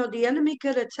status. You know, the enemy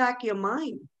could attack your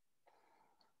mind.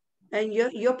 And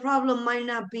your problem might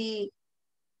not be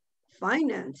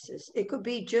finances. It could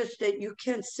be just that you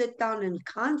can't sit down and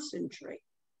concentrate.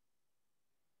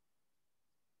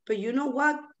 But you know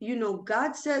what? You know,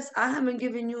 God says, I haven't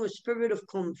given you a spirit of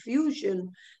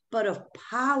confusion, but of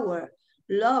power,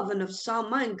 love, and of sound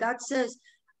mind. God says,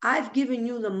 I've given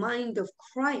you the mind of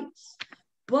Christ.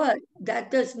 But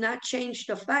that does not change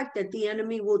the fact that the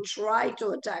enemy will try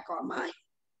to attack our mind.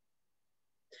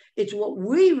 It's what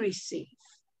we receive.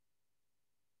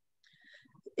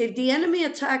 If the enemy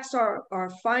attacks our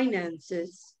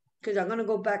finances, because I'm going to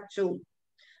go back to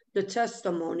the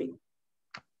testimony.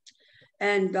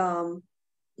 And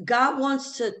God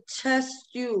wants to test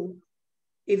you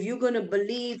if you're going to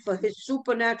believe for his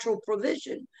supernatural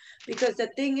provision. Because the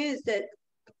thing is that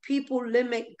people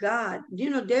limit God. You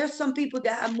know, there's some people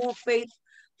that have more faith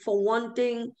for one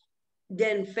thing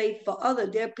than faith for other.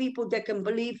 There are people that can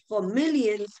believe for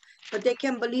millions, but they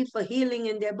can believe for healing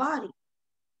in their body.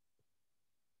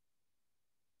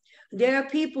 There are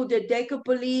people that they could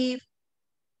believe,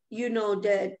 you know,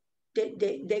 that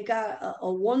they got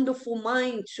a wonderful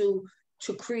mind to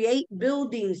create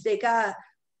buildings. They got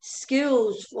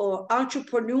skills for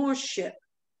entrepreneurship,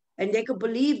 and they could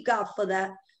believe God for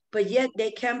that, but yet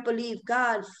they can't believe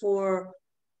God for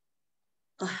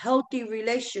a healthy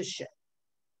relationship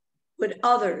with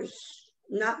others.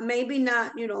 Maybe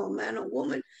not, you know, a man or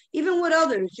woman, even with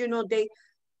others, you know,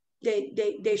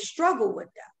 they struggle with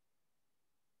that.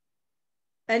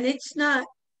 And it's not,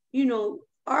 you know,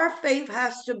 our faith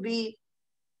has to be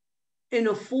in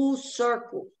a full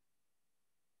circle.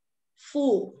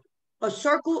 Full. A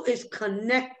circle is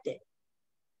connected.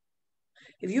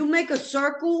 If you make a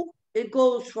circle, it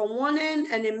goes from one end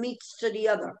and it meets to the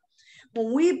other.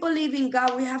 When we believe in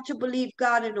God, we have to believe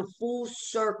God in a full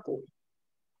circle,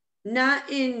 not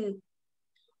in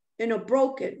a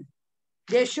broken.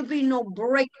 There should be no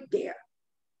break there.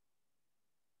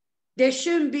 There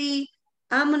shouldn't be,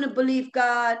 I'm going to believe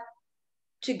God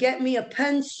to get me a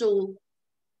pencil,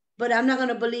 but I'm not going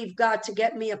to believe God to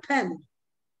get me a pen.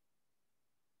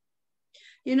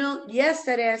 You know,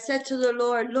 yesterday I said to the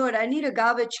Lord, Lord, I need a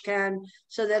garbage can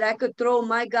so that I could throw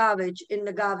my garbage in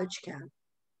the garbage can.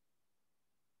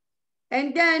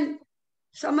 And then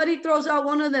somebody throws out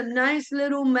one of them nice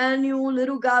little manual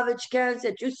little garbage cans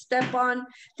that you step on,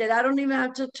 that I don't even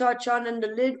have to touch on, and the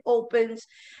lid opens.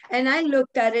 And I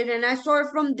looked at it and I saw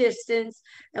it from distance.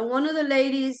 And one of the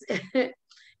ladies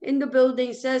in the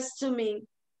building says to me,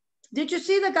 did you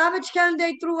see the garbage can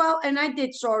they threw out? And I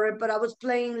did saw it, but I was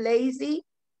playing lazy,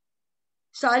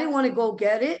 so I didn't want to go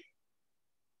get it.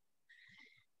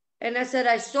 And I said,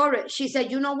 I saw it. She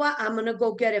said, you know what? I'm going to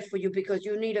go get it for you because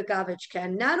you need a garbage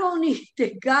can. Not only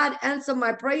did God answer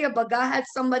my prayer, but God had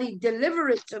somebody deliver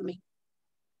it to me.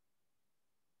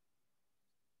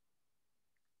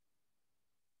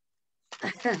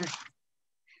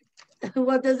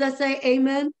 What does that say?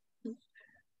 Amen?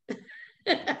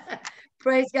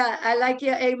 Praise God. I like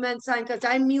your amen sign because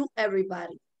I mute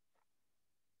everybody.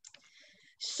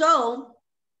 So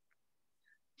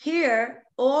here,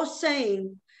 all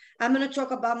saying, I'm going to talk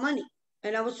about money.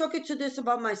 And I was talking to this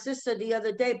about my sister the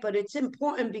other day, but it's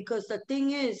important because the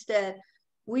thing is that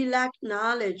we lack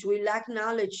knowledge. We lack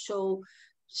knowledge. So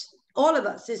all of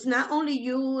us, it's not only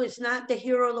you, it's not the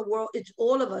hero of the world, it's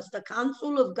all of us. The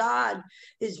counsel of God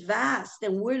is vast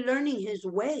and we're learning his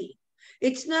way.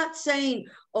 It's not saying,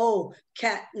 oh,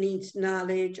 Kat needs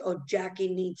knowledge or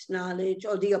Jackie needs knowledge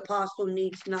or the apostle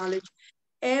needs knowledge.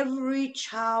 Every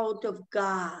child of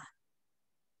God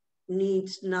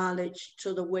needs knowledge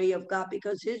to the way of God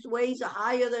because his ways are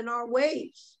higher than our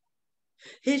ways.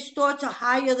 His thoughts are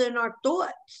higher than our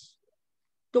thoughts.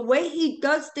 The way he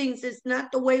does things is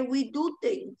not the way we do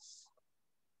things.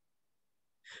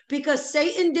 Because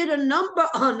Satan did a number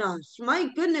on us. My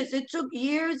goodness, it took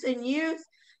years and years.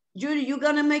 Judy, you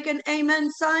gonna make an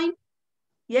amen sign?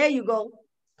 Yeah, you go.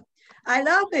 I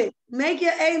love it. Make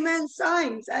your amen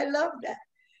signs. I love that.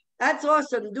 That's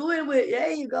awesome. Do it with,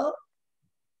 there you go.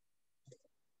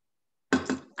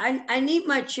 I need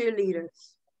my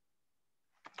cheerleaders.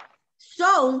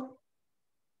 So,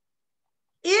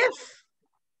 if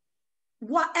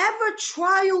whatever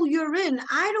trial you're in,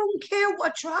 I don't care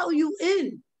what trial you're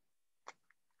in.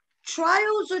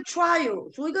 Trials are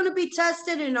trials. We're going to be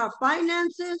tested in our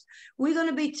finances. We're going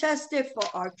to be tested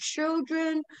for our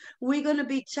children. We're going to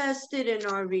be tested in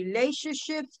our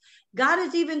relationships. God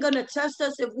is even going to test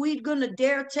us if we're going to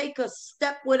dare take a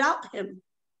step without him.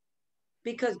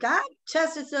 Because God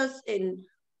tests us in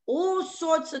all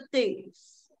sorts of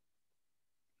things.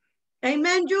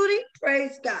 Amen, Judy?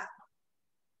 Praise God.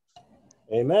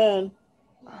 Amen.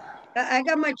 I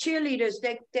got my cheerleaders.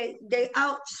 They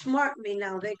outsmart me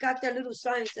now. They got their little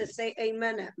signs that say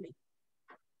amen at me.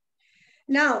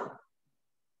 Now,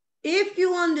 if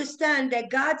you understand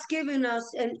that God's given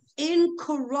us an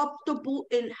incorruptible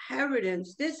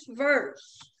inheritance, this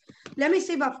verse, let me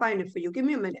see if I find it for you. Give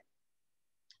me a minute.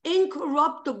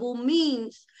 Incorruptible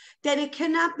means that it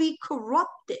cannot be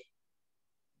corrupted.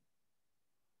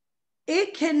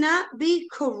 It cannot be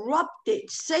corrupted.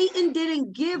 Satan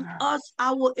didn't give us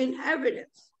our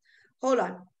inheritance. Hold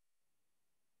on.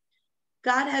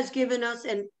 God has given us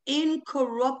an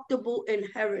incorruptible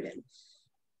inheritance.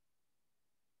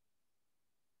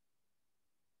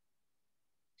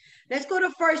 Let's go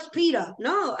to 1 Peter.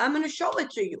 No, I'm going to show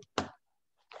it to you.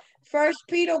 1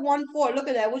 Peter 1:4. Look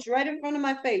at that. It was right in front of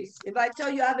my face. If I tell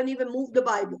you I haven't even moved the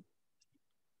Bible.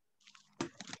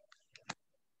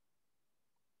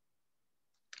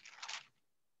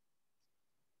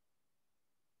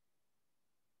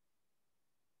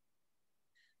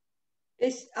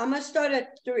 I'm going to start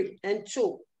at 3 and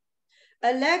 2.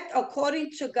 Elect according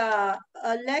to God,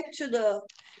 elect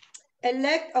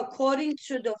according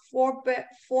to the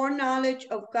foreknowledge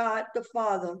of God the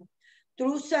Father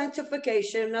through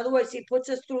sanctification. In other words, he puts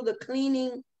us through the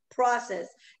cleaning process,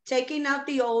 taking out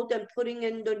the old and putting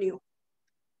in the new.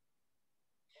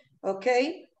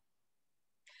 Okay?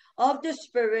 Of the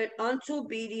Spirit unto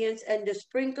obedience and the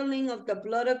sprinkling of the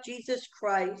blood of Jesus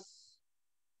Christ.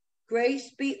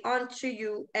 Grace be unto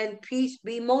you and peace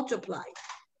be multiplied.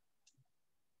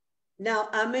 Now,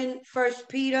 I'm in 1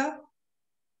 Peter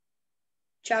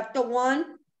chapter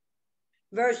 1,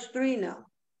 verse 3 now.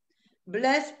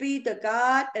 Blessed be the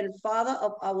God and Father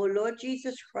of our Lord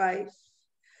Jesus Christ,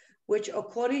 which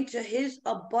according to his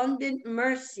abundant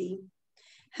mercy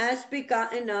has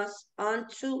begotten us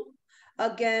unto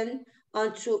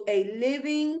a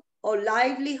living or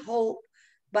lively hope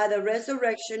by the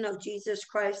resurrection of Jesus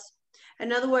Christ.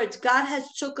 In other words, God has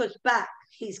took us back.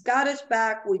 He's got us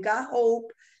back. We got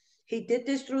hope. He did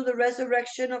this through the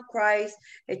resurrection of Christ.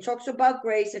 It talks about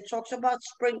grace. It talks about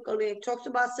sprinkling. It talks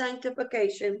about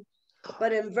sanctification.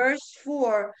 But in verse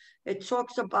 4, it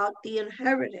talks about the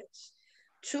inheritance.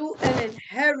 To an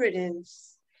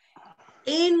inheritance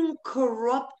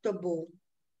incorruptible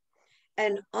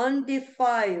and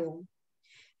undefiled,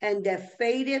 and that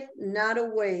fadeth not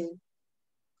away,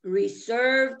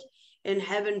 reserved in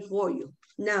heaven for you.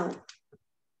 Now,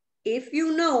 if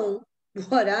you know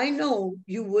what I know,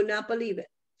 you would not believe it.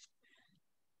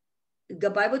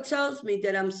 The Bible tells me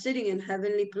that I'm sitting in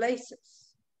heavenly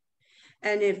places.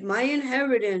 And if my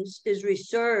inheritance is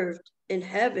reserved in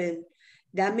heaven,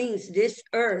 that means this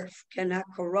earth cannot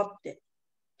corrupt it.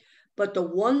 But the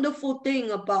wonderful thing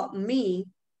about me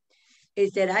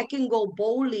is that I can go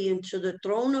boldly into the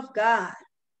throne of God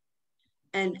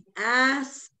and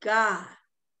ask God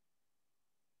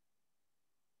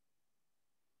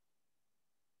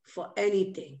for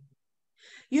anything.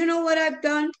 You know what I've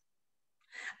done?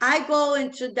 I go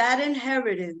into that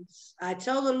inheritance. I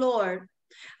tell the Lord,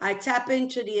 I tap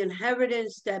into the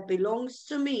inheritance that belongs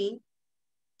to me,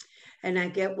 and I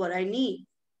get what I need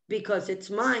because it's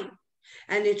mine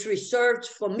and it's reserved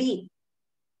for me.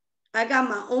 I got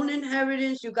my own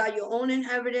inheritance. You got your own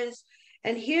inheritance.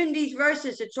 And here in these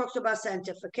verses, it talks about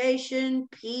sanctification,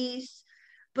 peace.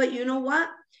 But you know what?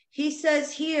 He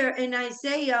says here in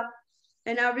Isaiah,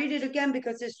 and I'll read it again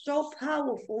because it's so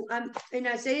powerful. In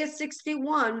Isaiah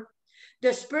 61,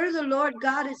 the Spirit of the Lord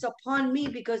God is upon me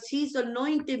because he's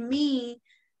anointed me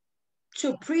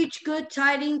to preach good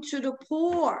tidings to the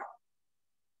poor.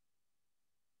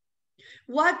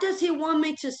 What does he want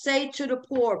me to say to the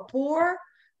poor? Poor,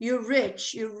 you're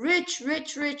rich. You're rich,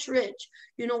 rich, rich, rich.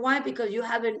 You know why? Because you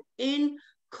have an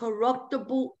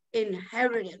incorruptible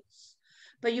inheritance.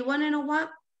 But you want to know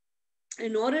what?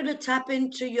 In order to tap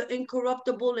into your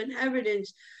incorruptible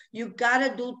inheritance, you got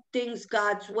to do things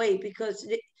God's way. Because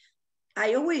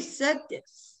I always said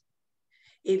this.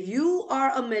 If you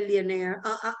are a millionaire,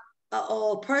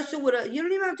 or a person with you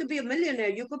don't even have to be a millionaire.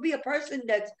 You could be a person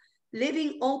that's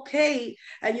living okay,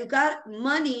 and you got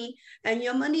money, and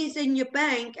your money is in your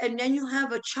bank, and then you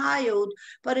have a child.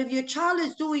 But if your child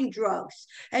is doing drugs,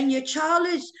 and your child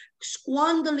is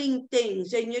squandering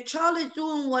things, and your child is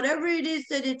doing whatever it is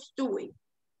that it's doing,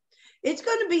 it's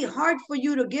going to be hard for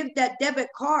you to give that debit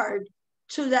card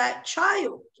to that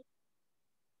child.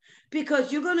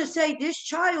 Because you're going to say this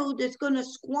child is going to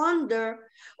squander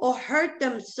or hurt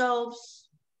themselves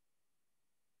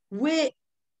with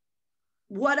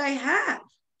what I have.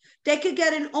 They could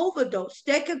get an overdose.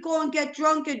 They could go and get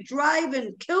drunk and drive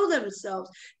and kill themselves.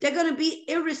 They're going to be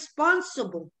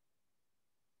irresponsible.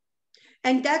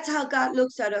 And that's how God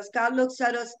looks at us. God looks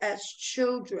at us as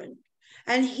children.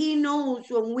 And he knows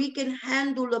when we can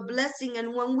handle a blessing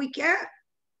and when we can't.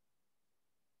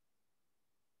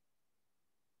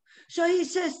 So he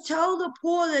says, tell the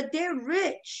poor that they're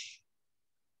rich.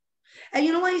 And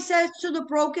you know what he says to the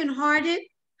brokenhearted?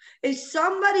 If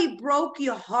somebody broke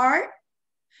your heart,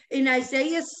 in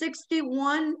Isaiah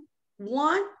 61:1,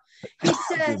 he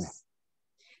says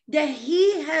that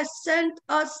he has sent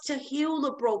us to heal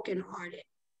the brokenhearted.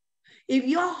 If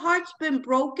your heart's been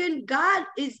broken, God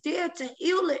is there to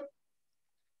heal it.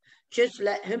 Just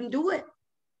let him do it.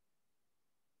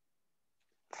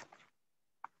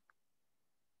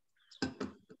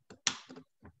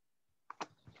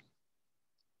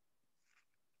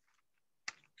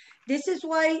 This is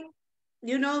why,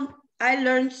 you know, I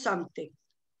learned something.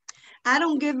 I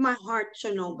don't give my heart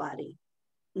to nobody.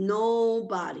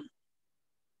 Nobody.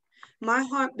 My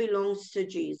heart belongs to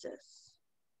Jesus.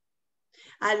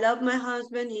 I love my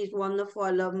husband. He's wonderful.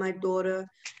 I love my daughter.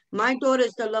 My daughter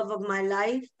is the love of my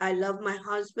life. I love my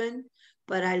husband,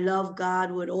 but I love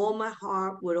God with all my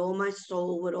heart, with all my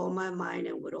soul, with all my mind,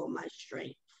 and with all my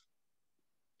strength.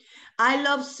 I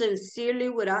love sincerely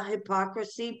without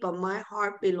hypocrisy, but my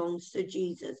heart belongs to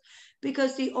Jesus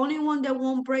because the only one that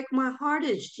won't break my heart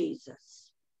is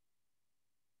Jesus.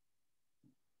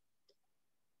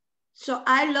 So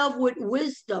I love with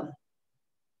wisdom.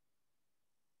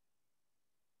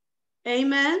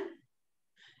 Amen.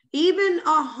 Even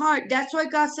our heart, that's why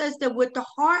God says that with the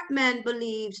heart man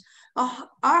believes. Our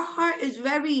heart is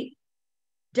very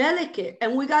delicate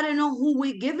and we got to know who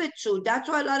we give it to. That's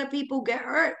why a lot of people get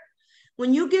hurt.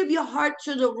 When you give your heart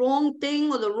to the wrong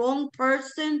thing or the wrong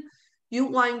person, you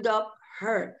wind up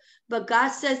hurt. But God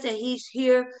says that he's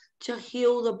here to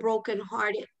heal the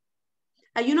brokenhearted.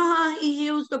 And you know how he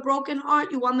heals the broken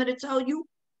heart? You want me to tell you?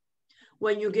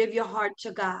 When you give your heart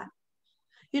to God.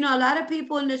 You know, a lot of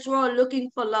people in this world are looking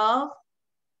for love.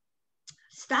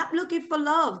 Stop looking for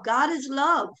love. God is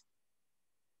love.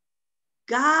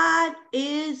 God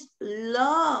is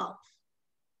love.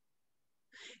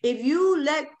 If you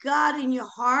let God in your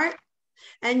heart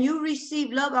and you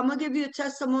receive love, I'm going to give you a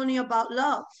testimony about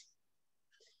love.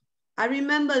 I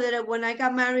remember that when I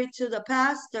got married to the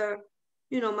pastor,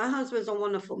 you know, my husband's a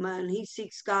wonderful man. He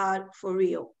seeks God for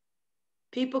real.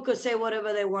 People could say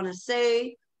whatever they want to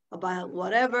say about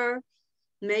whatever.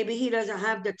 Maybe he doesn't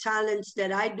have the talents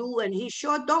that I do, and he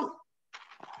sure don't.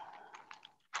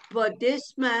 But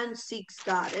this man seeks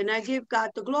God, and I give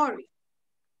God the glory.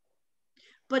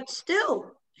 But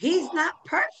still, he's not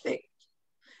perfect.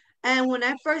 And when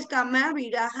I first got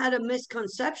married, I had a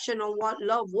misconception on what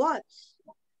love was.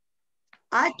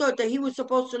 I thought that he was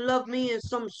supposed to love me in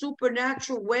some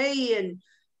supernatural way, and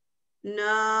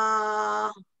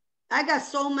nah. I got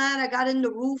so mad, I got in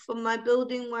the roof of my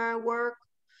building where I work.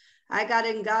 I got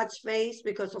in God's face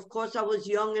because, of course, I was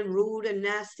young and rude and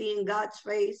nasty in God's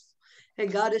face. And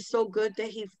God is so good that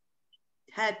he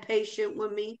had patience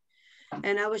with me.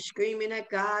 And I was screaming at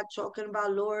God, talking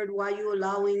about, Lord, why are you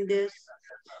allowing this?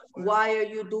 Why are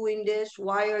you doing this?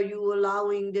 Why are you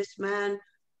allowing this man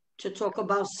to talk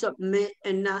about submit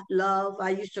and not love? I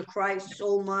used to cry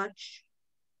so much.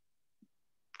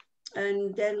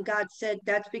 And then God said,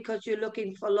 that's because you're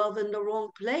looking for love in the wrong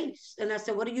place. And I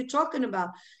said, what are you talking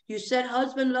about? You said,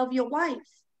 husband, love your wife.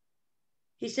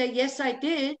 He said, yes, I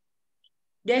did.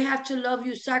 They have to love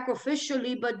you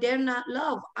sacrificially, but they're not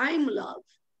love. I'm love.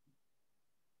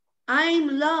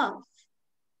 I'm love.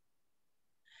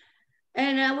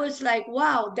 And I was like,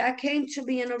 wow, that came to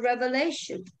me in a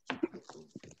revelation.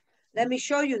 Let me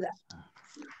show you that.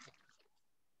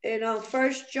 In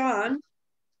 1 John,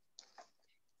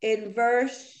 in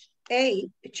verse 8,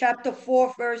 chapter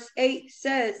 4, verse 8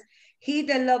 says, he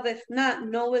that loveth not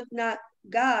knoweth not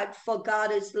God, for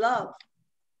God is love.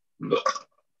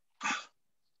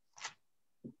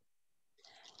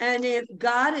 And if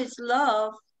God is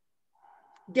love,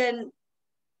 then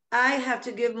I have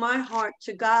to give my heart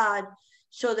to God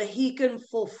so that he can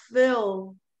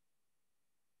fulfill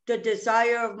the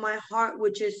desire of my heart,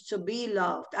 which is to be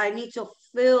loved. I need to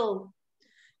fill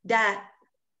that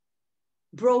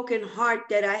broken heart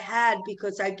that I had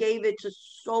because I gave it to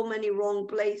so many wrong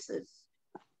places.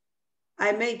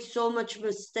 I made so much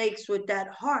mistakes with that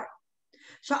heart.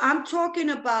 So I'm talking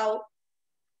about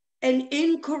an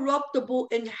incorruptible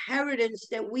inheritance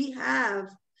that we have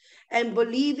and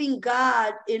believing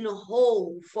God in a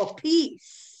whole for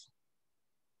peace.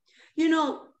 You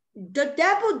know, the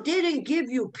devil didn't give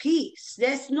you peace.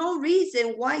 There's no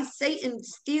reason why Satan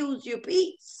steals your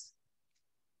peace.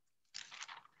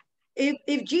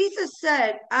 If Jesus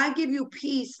said, I give you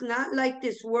peace, not like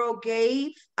this world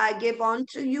gave, I give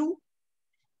unto you,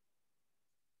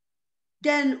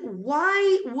 then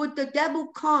why would the devil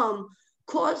come,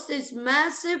 cause this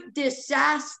massive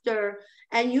disaster,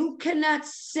 and you cannot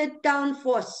sit down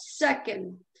for a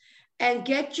second and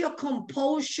get your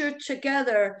composure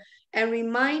together and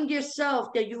remind yourself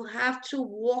that you have to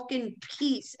walk in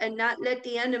peace and not let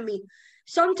the enemy.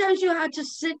 Sometimes you have to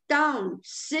sit down,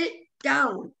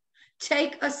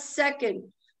 take a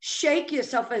second, shake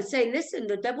yourself and say, listen,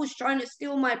 the devil's trying to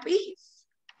steal my peace.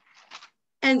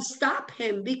 And stop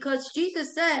him, because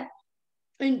Jesus said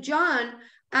in John,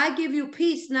 I give you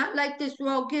peace, not like this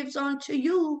world gives unto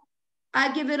you.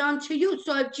 I give it unto you.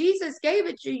 So if Jesus gave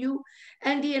it to you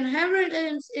and the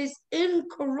inheritance is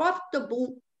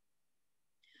incorruptible,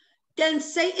 then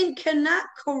Satan cannot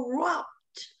corrupt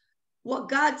what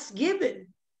God's given.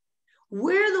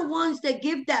 We're the ones that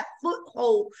give that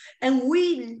foothold, and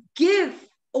we give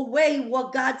away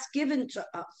what God's given to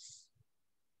us.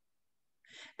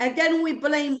 And then we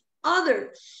blame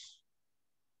others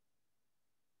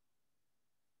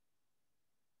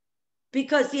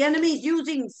because the enemy is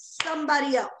using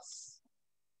somebody else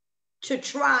to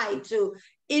try to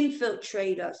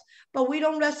infiltrate us. But we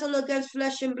don't wrestle against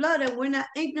flesh and blood, and we're not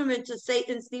ignorant to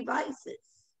Satan's devices.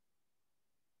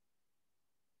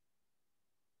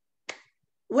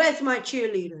 Where's my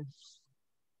cheerleaders?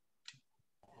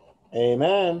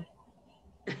 Amen.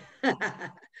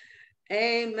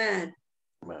 Amen.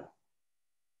 Amen.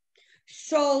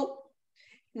 So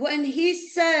when he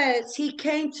says he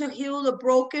came to heal the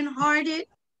brokenhearted,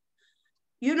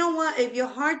 you know what? If your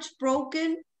heart's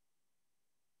broken,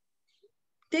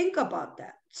 think about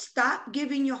that. Stop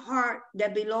giving your heart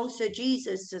that belongs to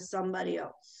Jesus to somebody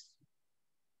else.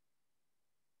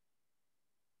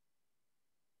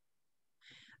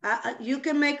 You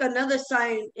can make another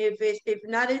sign. If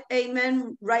not an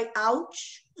amen, write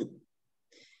ouch.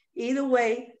 Either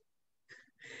way,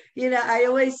 you know, I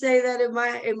always say that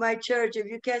in my church. If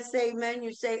you can't say amen,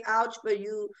 you say ouch, but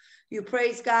you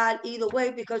praise God either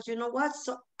way, because you know what?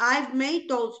 So I've made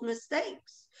those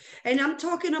mistakes, and I'm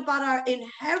talking about our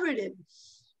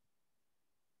inheritance.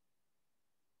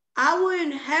 Our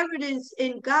inheritance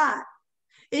in God.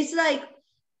 It's like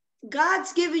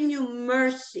God's giving you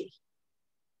mercy,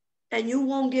 and you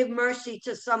won't give mercy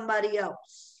to somebody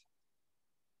else.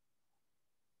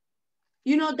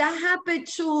 You know, that happened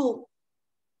to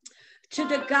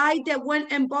the guy that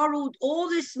went and borrowed all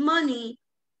this money,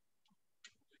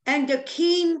 and the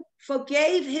king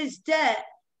forgave his debt.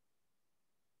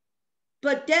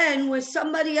 But then when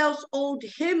somebody else owed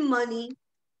him money,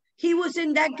 he was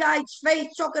in that guy's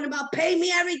face talking about, pay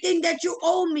me everything that you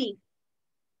owe me.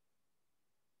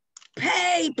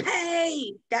 Pay,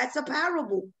 pay. That's a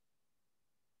parable.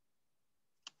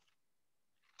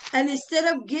 And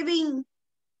instead of giving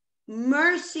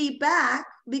mercy back,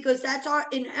 because that's our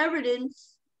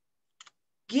inheritance,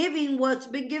 giving what's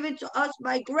been given to us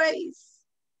by grace,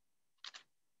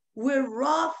 we're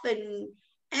rough and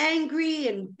angry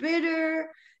and bitter,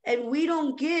 and we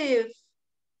don't give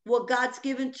what God's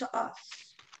given to us.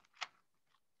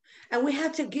 And we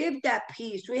have to give that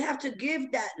peace. We have to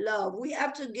give that love. We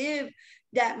have to give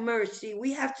that mercy.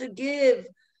 We have to give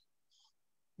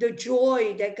the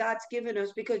joy that God's given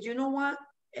us, because you know what?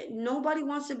 Nobody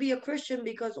wants to be a Christian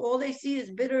because all they see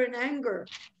is bitter and anger.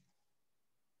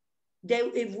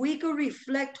 If we could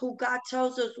reflect who God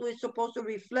tells us we're supposed to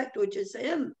reflect, which is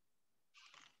Him,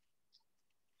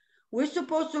 we're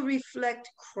supposed to reflect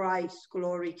Christ.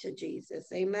 Glory to Jesus.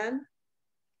 Amen.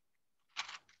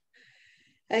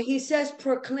 And he says,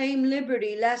 proclaim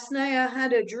liberty. Last night I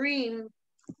had a dream.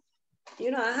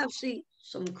 You know, I have seen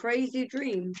some crazy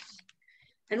dreams.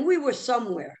 And we were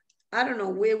somewhere. I don't know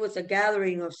where. It was a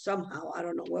gathering of somehow. I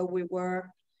don't know where we were.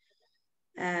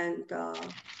 And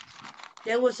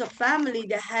there was a family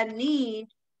that had need.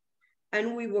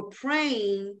 And we were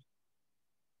praying.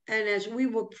 And as we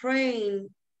were praying,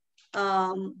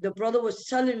 the brother was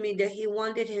telling me that he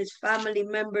wanted his family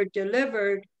member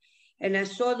delivered. And I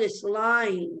saw this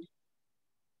line.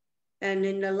 And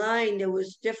in the line, there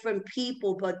was different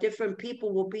people, but different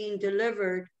people were being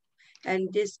delivered.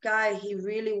 And this guy, he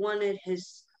really wanted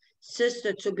his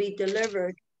sister to be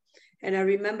delivered. And I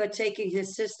remember taking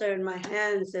his sister in my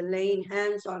hands and laying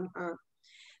hands on her.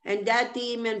 And that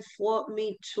demon fought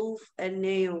me tooth and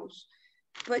nails.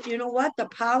 But you know what? The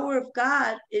power of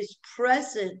God is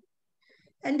present.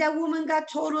 And that woman got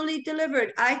totally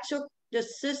delivered. I took the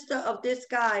sister of this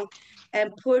guy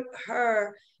and put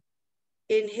her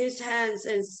in his hands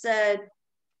and said,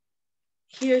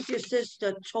 here's your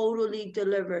sister totally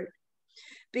delivered.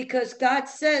 Because God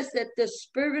says that the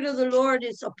Spirit of the Lord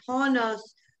is upon us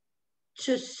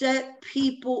to set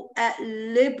people at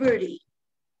liberty.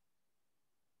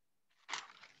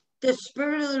 The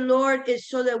Spirit of the Lord is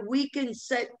so that we can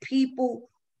set people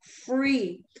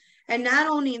free. And not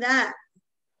only that,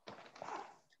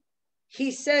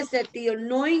 he says that the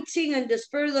anointing and the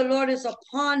Spirit of the Lord is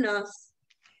upon us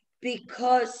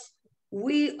because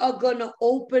we are going to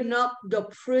open up the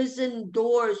prison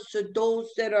doors to those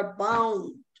that are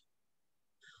bound.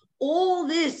 All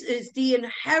this is the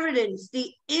inheritance,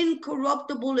 the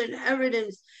incorruptible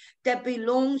inheritance that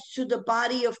belongs to the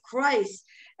body of Christ.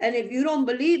 And if you don't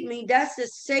believe me, that's the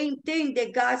same thing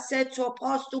that God said to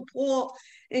Apostle Paul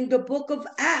in the book of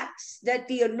Acts, that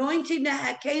the anointing that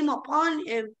had came upon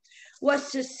him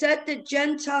was to set the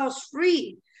Gentiles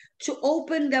free, to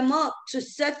open them up, to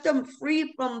set them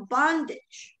free from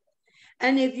bondage.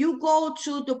 And if you go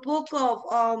to the book of,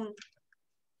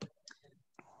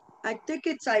 I think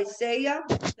it's Isaiah.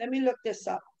 Let me look this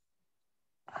up.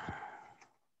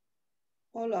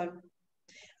 Hold on.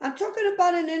 I'm talking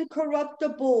about an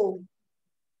incorruptible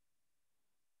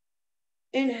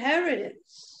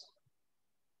inheritance.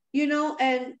 You know,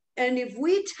 and if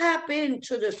we tap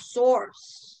into the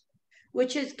source,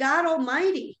 which is God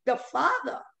Almighty, the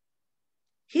Father,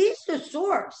 He's the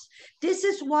source. This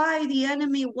is why the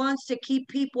enemy wants to keep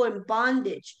people in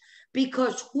bondage,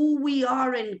 because who we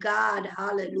are in God,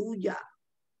 hallelujah.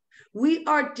 We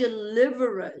are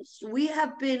deliverers. We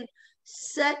have been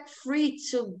set free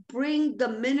to bring the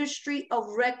ministry of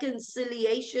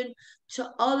reconciliation to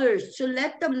others, to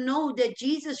let them know that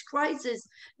Jesus Christ is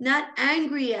not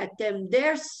angry at them.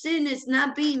 Their sin is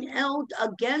not being held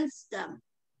against them.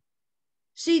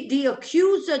 See, the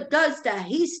accuser does that.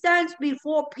 He stands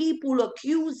before people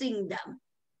accusing them.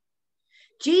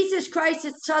 Jesus Christ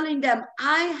is telling them,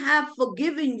 I have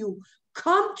forgiven you.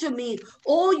 Come to me,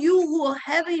 all you who are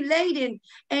heavy laden,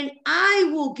 and I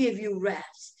will give you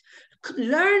rest.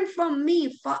 Learn from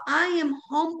me, for I am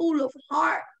humble of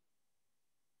heart.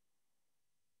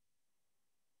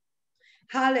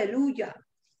 Hallelujah.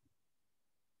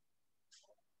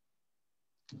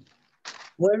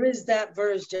 Where is that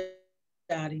verse,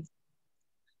 Daddy?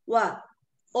 What?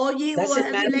 All ye That's who are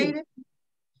in heavy Matthew. laden?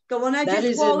 The one I That just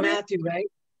is quoted? in Matthew,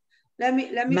 right? Let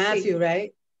me Matthew, see.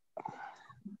 right?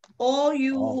 All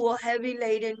you who are heavy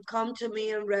laden, come to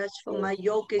me and rest, for my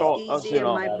yoke is That's easy in,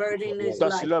 and my burden is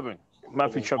that's light. 11.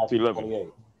 Matthew chapter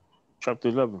 11. Chapter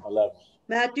 11.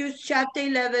 Matthew chapter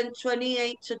 11,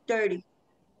 28 to 30.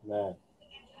 Man.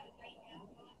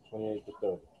 28 to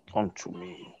 30. Come to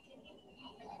me.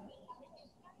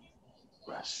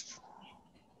 Rest.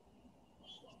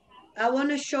 I want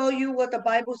to show you what the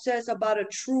Bible says about a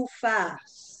true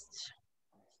fast.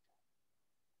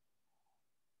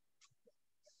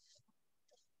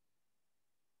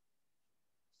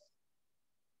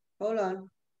 Hold on.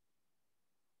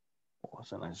 Oh,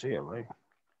 it's in Isaiah, right?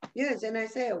 Yes, in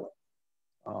Isaiah.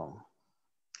 The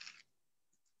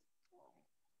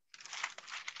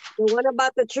one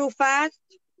about the true fast?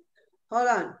 Hold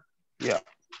on. Yeah.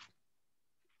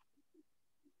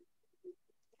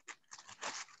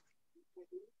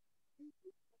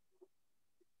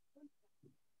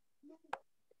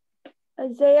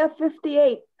 Isaiah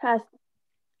 58, Pastor.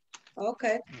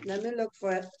 Okay, let me look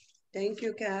for it. Thank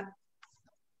you, Cap.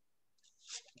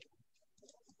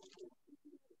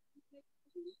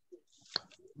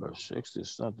 Verse 6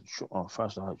 is not the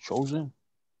fast I have chosen.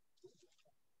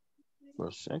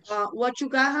 Verse 6. What you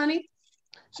got, honey?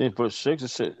 See, verse 6, it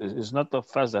says, it's not the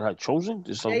fast that I had chosen.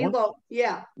 It's There you go.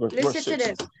 Yeah. Listen to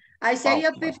this.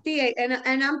 Isaiah 58.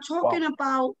 And I'm talking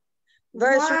about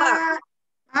verse what?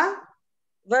 Huh?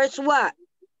 Verse what?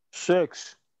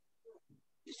 6.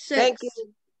 Thank you.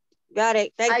 Got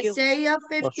it. Thank you. Isaiah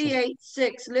 58,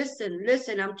 6.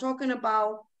 Listen. I'm talking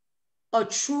about a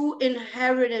true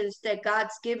inheritance that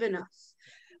God's given us.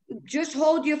 Just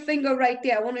hold your finger right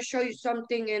there. I want to show you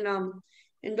something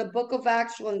in the book of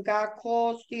Acts when God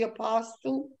calls the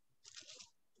apostle.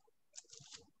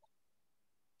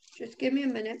 Just give me a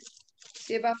minute.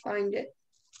 See if I find it.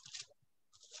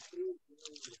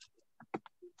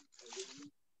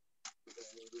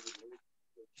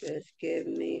 Just give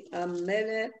me a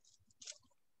minute.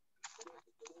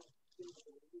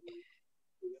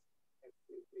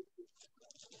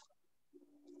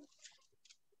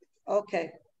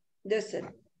 Okay, listen.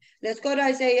 Let's go to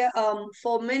Isaiah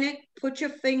for a minute. Put your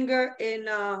finger in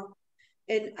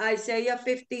Isaiah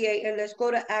 58 and let's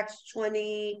go to Acts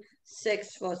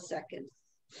 26 for a second.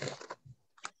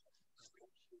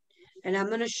 And I'm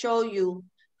going to show you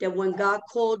that when God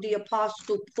called the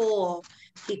Apostle Paul,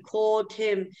 he called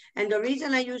him. And the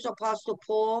reason I use Apostle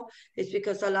Paul is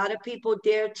because a lot of people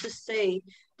dare to say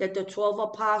that the 12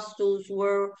 apostles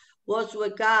was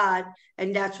with God,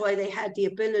 and that's why they had the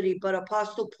ability. But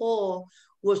Apostle Paul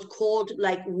was called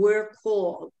like we're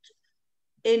called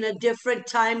in a different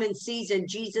time and season.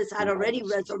 Jesus had already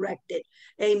resurrected.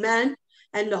 Amen.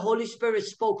 And the Holy Spirit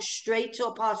spoke straight to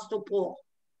Apostle Paul.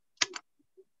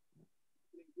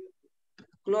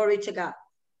 Glory to God.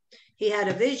 He had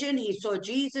a vision. He saw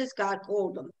Jesus. God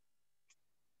called him.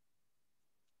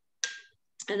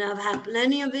 And I've had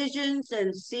plenty of visions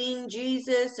and seen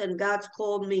Jesus, and God's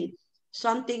called me.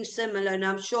 Something similar. And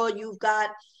I'm sure you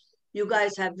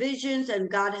guys have visions and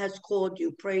God has called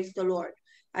you. Praise the Lord.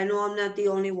 I know I'm not the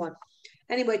only one.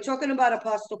 Anyway, talking about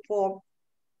Apostle Paul,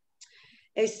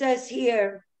 it says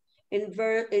here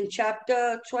in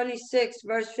chapter 26,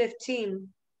 verse 15,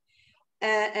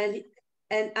 And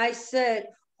I said,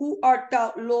 who art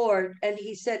thou, Lord? And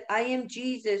he said, I am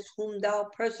Jesus, whom thou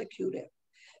persecuted.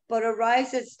 But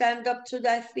arise and stand up to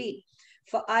thy feet,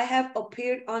 for I have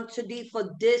appeared unto thee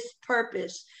for this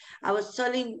purpose. I was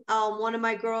telling one of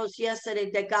my girls yesterday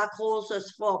that God calls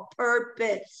us for a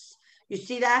purpose. You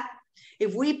see that?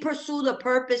 If we pursue the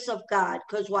purpose of God,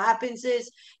 because what happens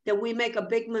is that we make a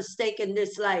big mistake in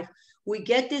this life. We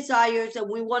get desires and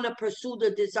we want to pursue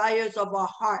the desires of our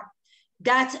heart.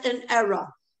 That's an error.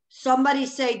 Somebody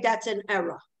say that's an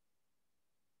error.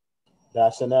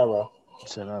 That's an error.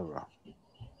 It's an error.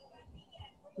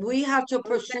 We have to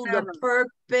pursue the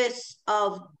purpose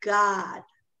of God.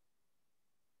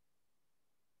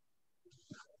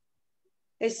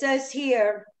 It says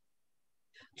here,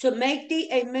 to make thee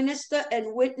a minister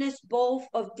and witness both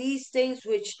of these things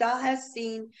which thou hast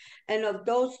seen, and of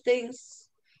those things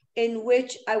in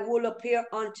which I will appear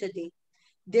unto thee,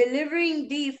 delivering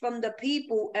thee from the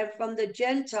people and from the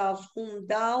Gentiles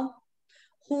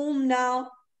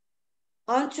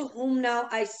unto whom now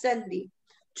I send thee.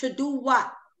 To do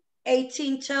what?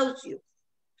 18 tells you.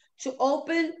 To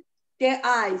open their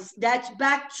eyes. That's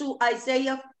back to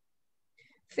Isaiah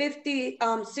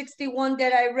 61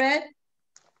 that I read.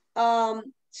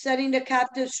 Setting the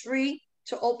captives free,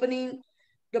 to opening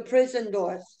the prison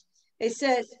doors. It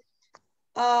says,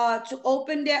 to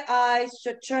open their eyes,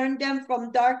 to turn them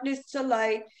from darkness to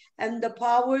light, and the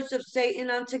powers of Satan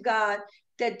unto God,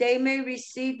 that they may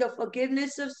receive the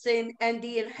forgiveness of sin and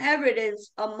the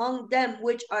inheritance among them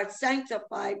which are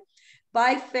sanctified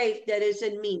by faith that is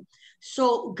in me.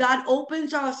 So God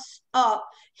opens us up.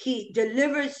 He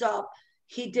delivers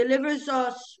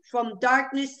us from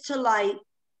darkness to light.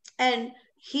 And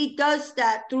he does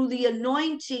that through the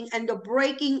anointing and the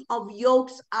breaking of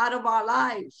yokes out of our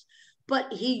lives.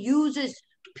 But he uses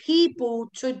people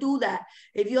to do that.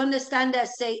 If you understand that,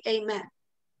 say amen.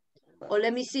 Or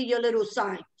let me see your little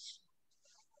signs.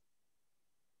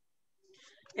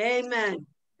 Amen.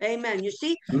 Amen. You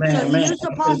see? Amen, So he amen. used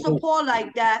Apostle Paul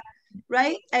like that,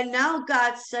 right? And now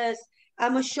God says,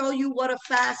 I'm going to show you what a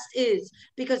fast is.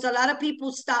 Because a lot of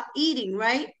people stop eating,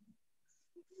 right?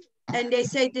 And they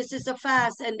say this is a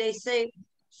fast. And they say,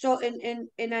 so in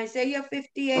Isaiah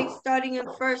 58, starting in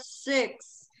verse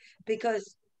 6,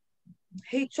 because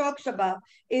he talks about,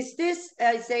 is this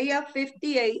Isaiah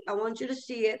 58? I want you to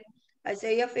see it.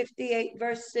 Isaiah 58,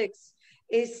 verse 6.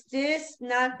 Is this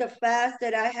not the fast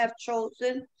that I have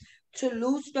chosen, to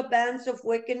loose the bands of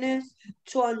wickedness,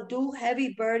 to undo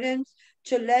heavy burdens,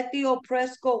 to let the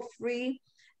oppressed go free,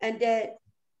 and that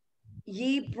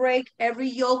ye break every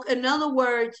yoke? In other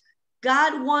words,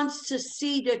 God wants to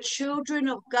see the children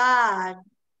of God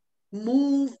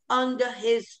move under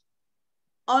his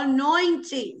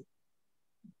anointing.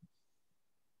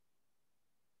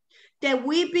 That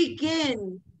we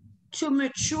begin to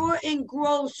mature and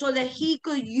grow so that he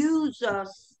could use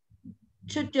us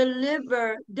to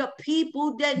deliver the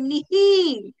people that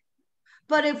need.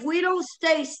 But if we don't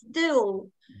stay still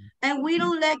and we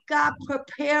don't let God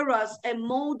prepare us and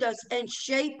mold us and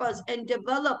shape us and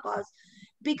develop us,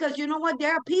 because you know what?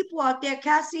 There are people out there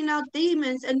casting out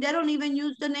demons and they don't even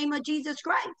use the name of Jesus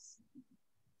Christ.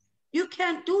 You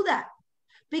can't do that.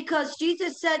 Because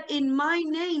Jesus said, in my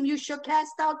name, you shall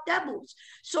cast out devils.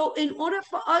 So in order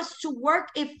for us to work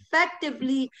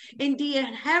effectively in the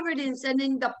inheritance and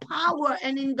in the power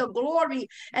and in the glory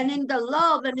and in the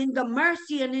love and in the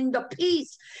mercy and in the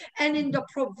peace and in the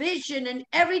provision and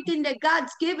everything that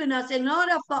God's given us, in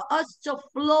order for us to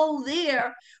flow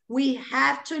there, we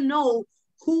have to know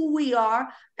who we are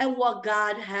and what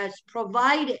God has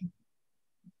provided.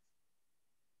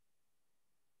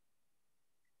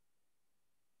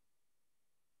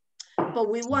 But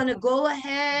we want to go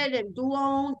ahead and do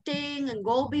our own thing and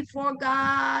go before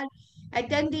God. And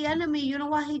then the enemy, you know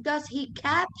what he does? He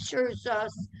captures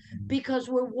us because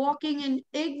we're walking in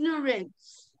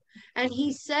ignorance. And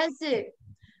he says it,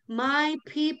 my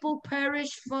people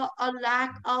perish for a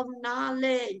lack of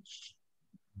knowledge.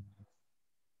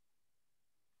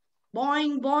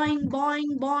 Boing, boing,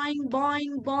 boing, boing,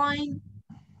 boing, boing.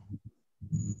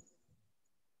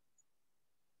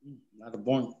 Not a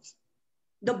boing.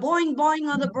 The boing,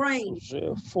 boing of the brain.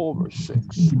 Hosea 4 verse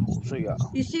 6. Hosea.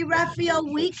 You see,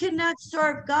 Raphael, we cannot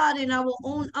serve God in our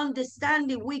own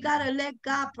understanding. We got to let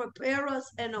God prepare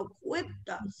us and equip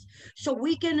us so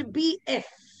we can be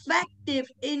effective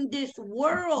in this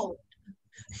world.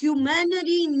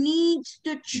 Humanity needs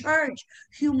the church.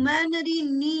 Humanity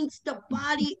needs the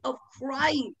body of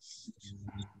Christ.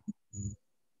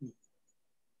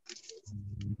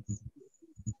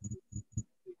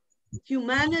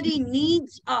 Humanity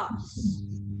needs us.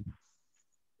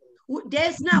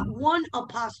 There's not one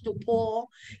Apostle Paul.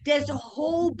 There's a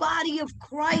whole body of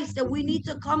Christ, and we need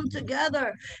to come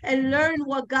together and learn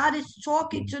what God is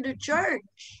talking to the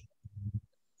church.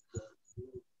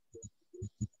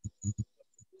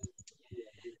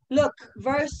 Look,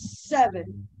 verse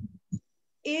 7.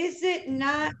 Is it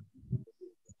not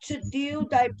to deal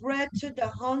thy bread to the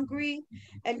hungry,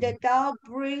 and that thou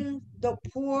bring the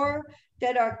poor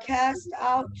that are cast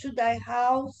out to thy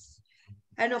house?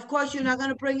 And of course, you're not going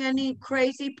to bring any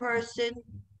crazy person.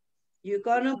 You're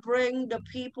going to bring the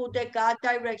people that God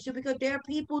directs you, because there are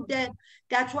people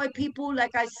that's why people,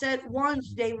 like I said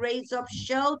once, they raise up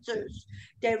shelters.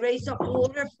 They raise up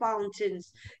water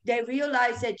fountains. They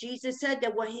realize that Jesus said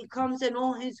that when he comes in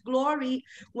all his glory,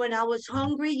 when I was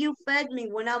hungry, you fed me.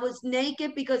 When I was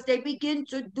naked, because they begin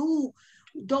to do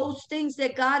those things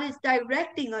that God is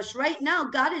directing us. Right now,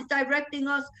 God is directing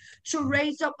us to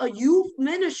raise up a youth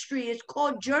ministry. It's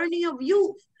called Journey of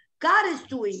Youth. God is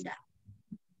doing that,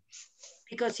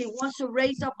 because he wants to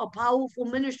raise up a powerful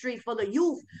ministry for the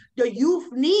youth. The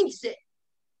youth needs it,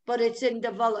 but it's in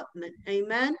development.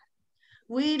 Amen.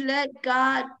 We let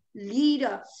God lead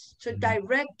us, to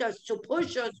direct us, to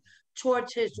push us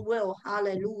towards his will.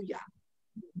 Hallelujah.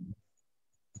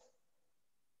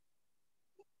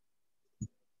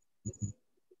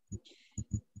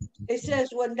 It says,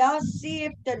 when thou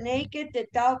seest the naked,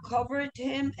 that thou coverest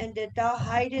him, and that thou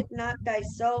hidest not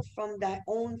thyself from thy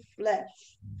own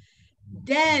flesh.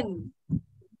 Then,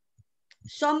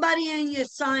 somebody in your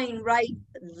sign write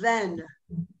then.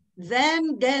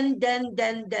 Then.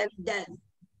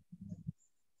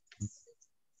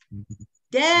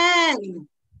 Then.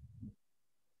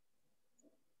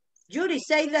 Judy,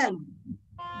 say then.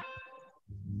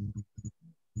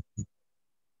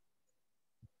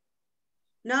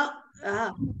 No.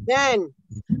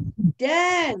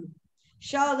 Then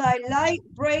shall thy light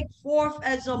break forth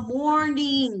as a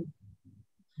morning.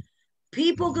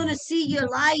 People going to see your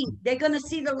light. They're going to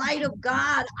see the light of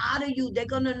God out of you. They're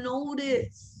going to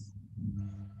notice.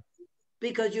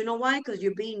 Because you know why? Because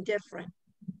you're being different.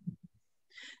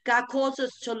 God calls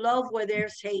us to love where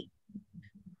there's hate.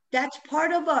 That's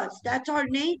part of us. That's our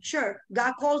nature.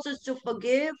 God calls us to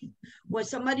forgive. When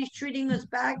somebody's treating us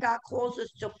bad, God calls us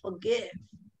to forgive.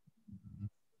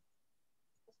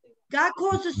 God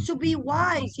calls us to be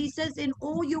wise. He says, in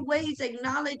all your ways,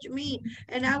 acknowledge me,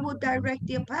 and I will direct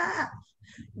your path.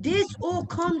 This all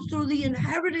comes through the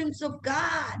inheritance of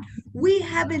God. We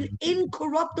have an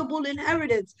incorruptible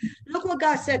inheritance. Look what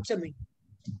God said to me.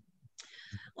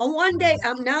 On one day,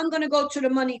 I'm going to go to the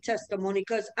money testimony,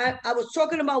 because I was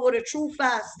talking about what a true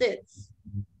fast is.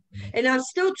 And I'm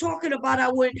still talking about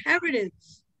our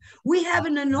inheritance. We have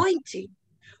an anointing.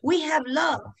 We have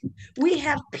love. We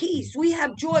have peace. We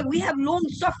have joy. We have long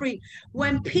suffering.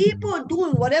 When people are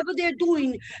doing whatever they're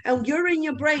doing, and you're in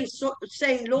your brain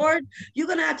saying, Lord, you're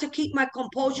going to have to keep my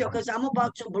composure, because I'm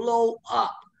about to blow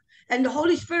up. And the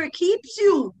Holy Spirit keeps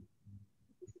you.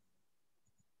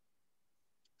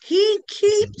 He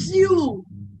keeps you.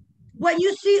 When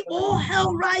you see all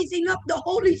hell rising up, the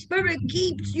Holy Spirit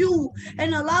keeps you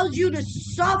and allows you to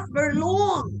suffer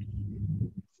long.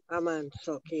 Amen.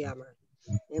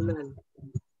 Amen.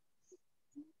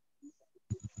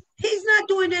 He's not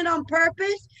doing it on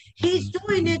purpose. He's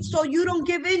doing it so you don't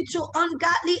give in to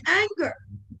ungodly anger,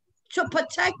 to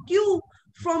protect you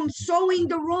from sowing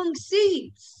the wrong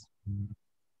seeds.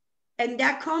 And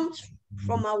that comes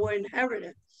from our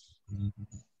inheritance.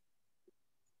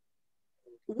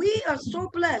 We are so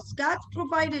blessed. God's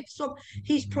provided so.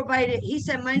 He's provided. He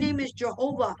said, my name is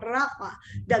Jehovah Rapha,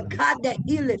 the God that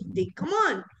healeth thee. Come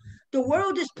on. The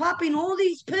world is popping all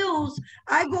these pills.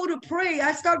 I go to pray.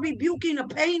 I start rebuking a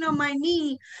pain on my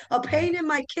knee, a pain in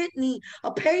my kidney,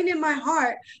 a pain in my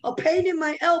heart, a pain in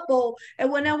my elbow.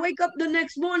 And when I wake up the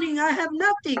next morning, I have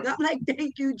nothing. I'm like,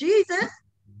 thank you, Jesus.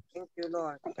 Thank you,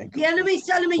 Lord. The enemy's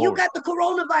telling me, you got the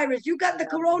coronavirus. You got the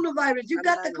coronavirus. You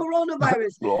got the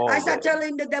coronavirus. I start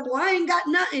telling the devil, I ain't got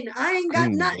nothing. I ain't got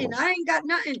nothing. I ain't got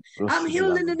nothing. I'm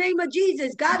healed in the name of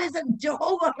Jesus. God is a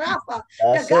Jehovah Rapha,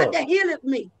 the God that healeth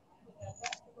me.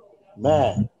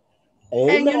 Man.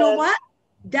 Amen. And you know what?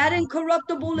 That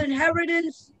incorruptible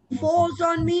inheritance falls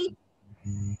on me.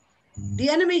 The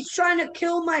enemy's trying to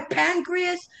kill my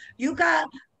pancreas. You got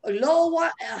low,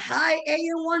 high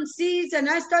A1Cs, and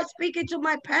I start speaking to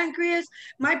my pancreas.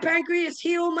 My pancreas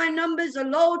heal, my numbers are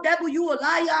low. Devil, you a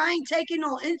liar. I ain't taking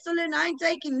no insulin. I ain't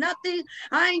taking nothing.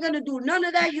 I ain't going to do none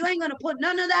of that. You ain't going to put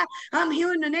none of that. I'm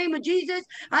here in the name of Jesus.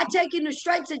 I taking the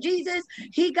stripes of Jesus.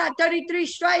 He got 33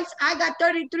 stripes. I got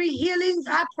 33 healings.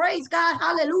 I praise God.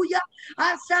 Hallelujah.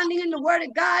 I'm standing in the word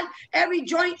of God. Every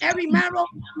joint, every marrow.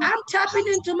 I'm tapping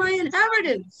into my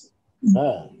inheritance.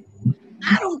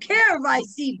 I don't care if I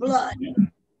see blood.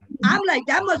 I'm like,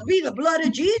 that must be the blood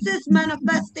of Jesus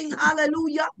manifesting.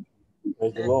 Hallelujah.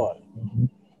 Praise the Lord.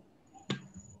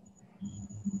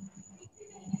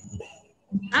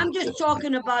 I'm just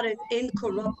talking about an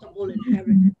incorruptible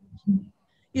inheritance.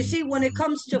 You see, when it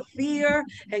comes to fear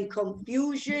and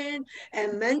confusion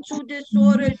and mental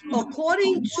disorders,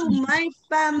 according to my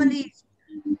family's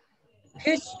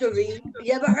history,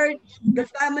 you ever heard the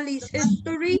family's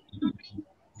history?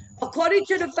 According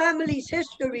to the family's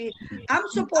history, I'm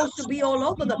supposed to be all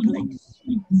over the place.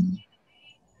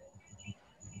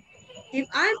 If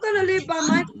I'm going to live by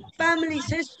my family's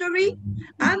history,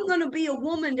 I'm going to be a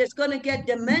woman that's going to get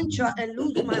dementia and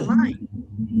lose my mind.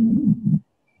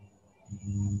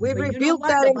 We But rebuke you know what?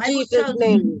 that The in Bible Jesus' tells me,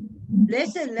 name.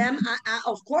 listen, Lem,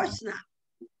 of course not.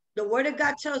 The word of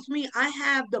God tells me I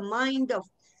have the mind of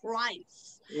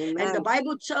Christ. Amen. And the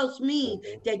Bible tells me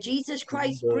that Jesus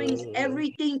Christ brings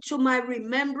everything to my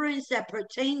remembrance that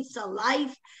pertains to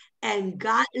life and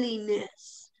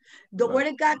godliness. The word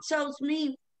of God tells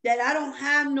me that I don't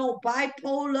have no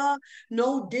bipolar,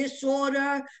 no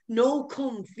disorder, no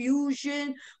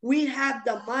confusion. We have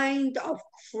the mind of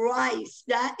Christ.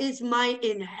 That is my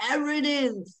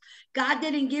inheritance. God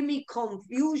didn't give me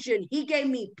confusion. He gave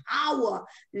me power,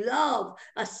 love,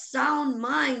 a sound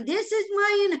mind. This is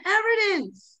my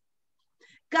inheritance.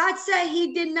 God said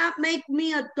he did not make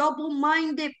me a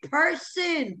double-minded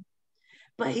person,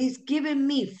 but he's given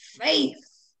me faith.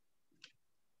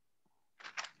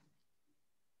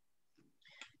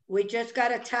 We just got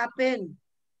to tap in.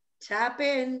 Tap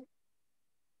in.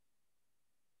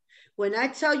 When I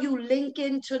tell you link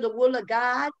into the will of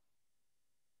God,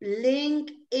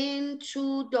 link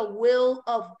into the will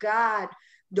of God,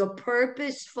 the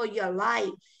purpose for your life.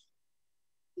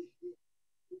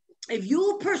 If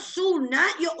you pursue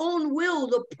not your own will,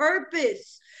 the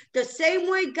purpose, the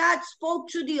same way God spoke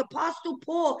to the Apostle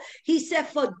Paul, he said,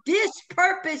 for this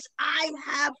purpose, I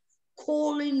have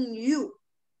calling you.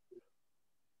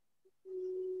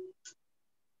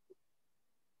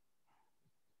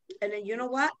 And then you know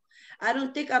what? I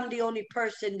don't think I'm the only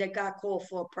person that got called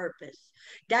for a purpose.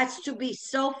 That's to be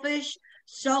selfish,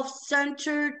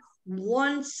 self-centered,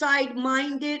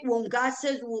 one-side-minded. When God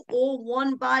says we're all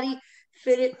one body,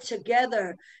 fitted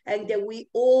together, and that we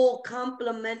all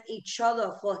complement each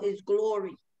other for his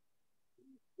glory.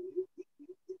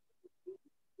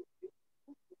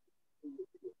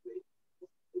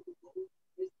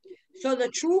 So the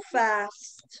true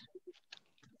fast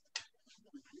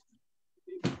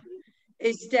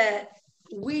is that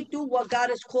we do what God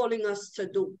is calling us to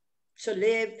do, to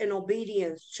live in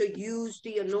obedience, to use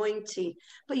the anointing.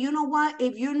 But you know what?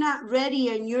 If you're not ready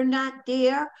and you're not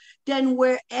there, then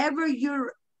wherever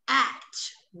you're at,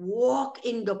 walk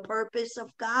in the purpose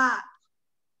of God.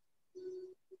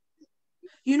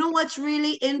 You know what's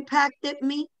really impacted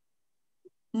me?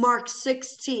 Mark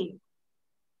 16.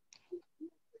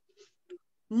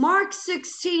 Mark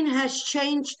 16 has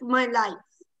changed my life.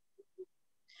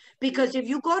 Because if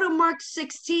you go to Mark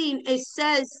 16, it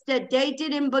says that they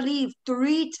didn't believe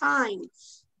 3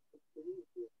 times.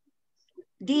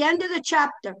 The end of the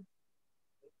chapter.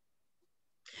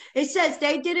 It says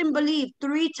they didn't believe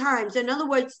 3 times. In other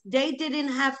words, they didn't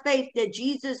have faith that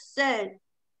Jesus said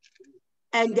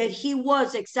and that he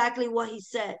was exactly what he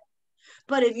said.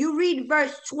 But if you read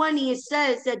verse 20, it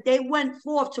says that they went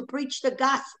forth to preach the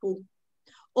gospel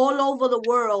all over the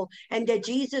world and that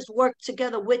Jesus worked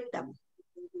together with them.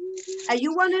 And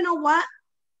you want to know what?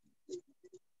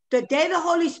 The day the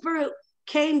Holy Spirit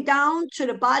came down to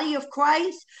the body of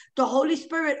Christ, the Holy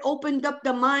Spirit opened up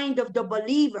the mind of the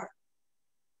believer.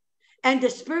 And the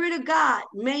Spirit of God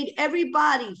made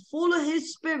everybody full of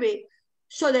his Spirit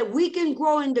so that we can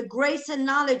grow in the grace and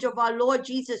knowledge of our Lord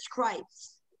Jesus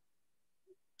Christ.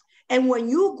 And when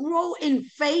you grow in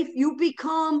faith, you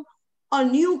become a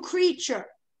new creature.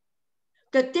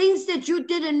 The things that you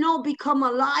didn't know become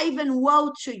alive and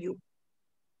well to you.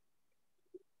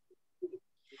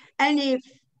 And if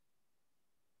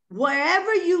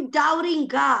wherever you doubting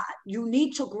God, you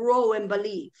need to grow and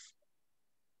believe.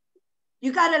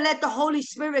 You got to let the Holy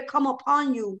Spirit come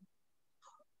upon you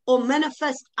or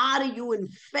manifest out of you in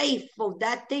faith for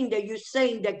that thing that you're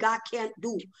saying that God can't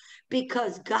do,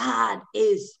 because God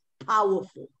is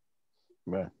powerful.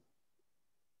 Right.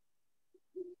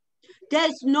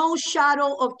 There's no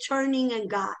shadow of turning in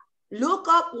God. Look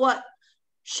up what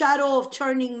shadow of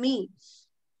turning means.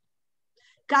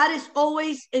 God is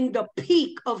always in the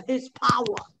peak of his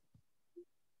power.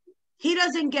 He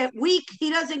doesn't get weak. He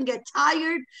doesn't get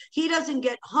tired. He doesn't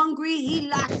get hungry. He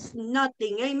lacks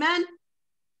nothing. Amen?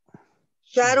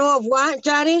 Shadow of what,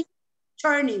 Johnny?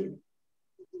 Turning.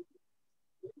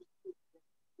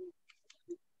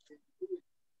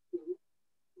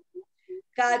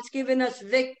 God's given us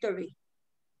victory.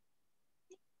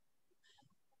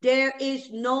 There is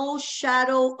no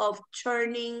shadow of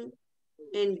turning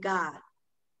in God.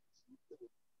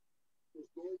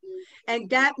 And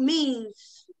that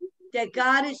means that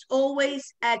God is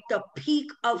always at the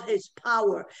peak of his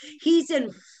power. He's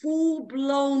in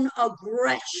full-blown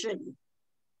aggression.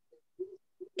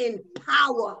 In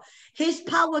power. His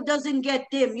power doesn't get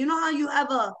dim. You know how you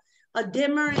have a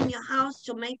dimmer in your house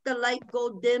to make the light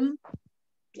go dim?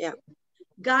 Yeah.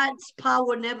 God's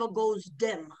power never goes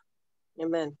dim.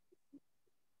 Amen.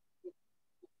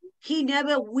 He's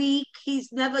never weak.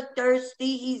 He's never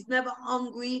thirsty. He's never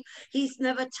hungry. He's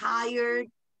never tired.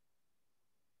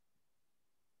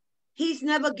 He's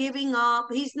never giving up.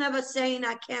 He's never saying,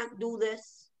 I can't do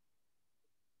this.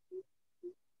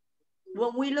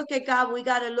 When we look at God, we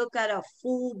got to look at a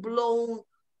full-blown,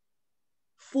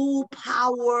 full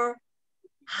power,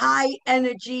 high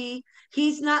energy.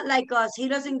 He's not like us. He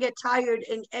doesn't get tired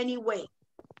in any way.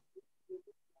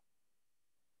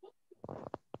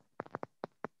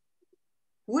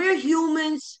 We're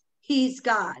humans. He's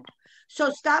God. So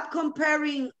stop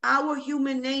comparing our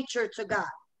human nature to God.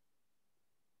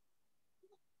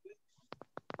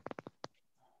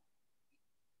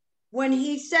 When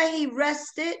he said he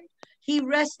rested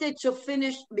to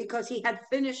finish because he had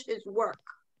finished his work.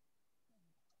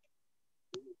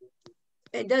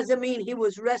 It doesn't mean he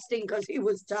was resting because he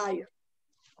was tired.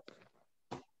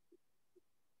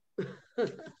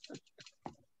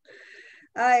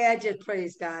 I just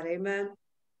praise God. Amen.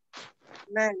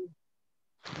 Amen.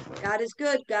 God is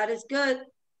good. God is good.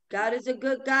 God is a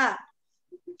good God.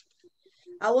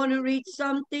 I want to read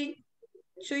something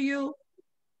to you.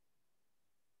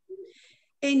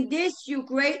 In this you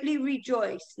greatly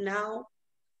rejoice now,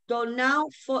 though now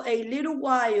for a little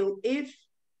while, if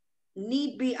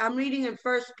need be. I'm reading in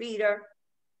 1 Peter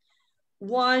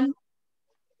 1,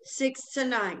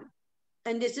 6-9.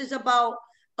 And this is about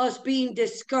us being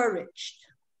discouraged.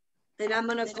 And I'm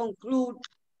going to conclude,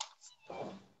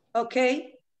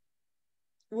 okay,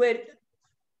 with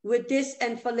this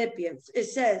and Philippians. It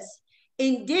says,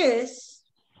 in this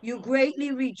you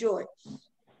greatly rejoice,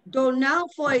 though now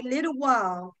for a little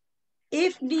while,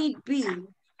 if need be,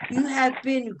 you have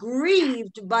been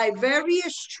grieved by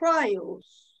various trials,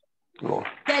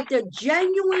 that the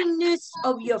genuineness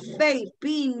of your faith,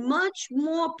 being much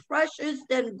more precious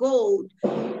than gold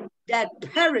that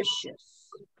perishes,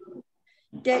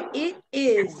 that it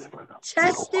is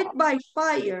tested by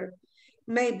fire,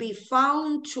 may be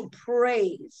found to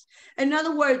praise. In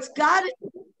other words, God,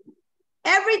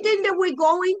 everything that we're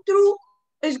going through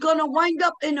is going to wind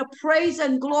up in a praise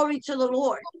and glory to the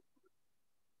Lord.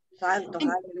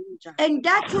 And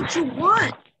that's what you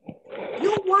want.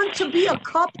 You want to be a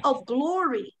cup of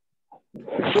glory.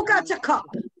 Who got a cup?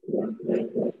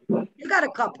 You got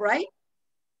a cup, right?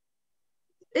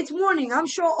 It's morning. I'm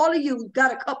sure all of you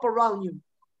got a cup around you.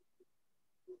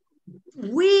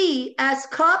 We as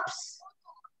cups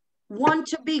want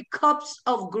to be cups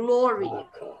of glory.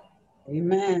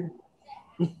 Amen.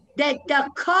 That the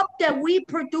cup that we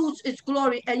produce is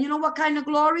glory. And you know what kind of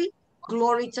glory?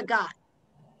 Glory to God.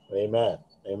 Amen.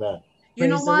 Amen. You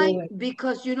know why?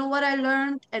 Because you know what I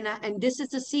learned, and this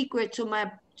is a secret to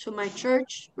my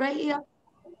church right here.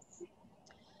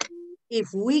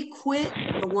 If we quit,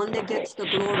 the one that gets the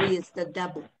glory is the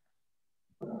devil.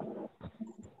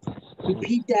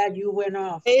 Repeat that, you went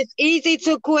off. It's easy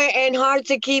to quit and hard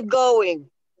to keep going.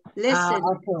 Listen,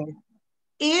 okay.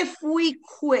 if we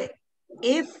quit,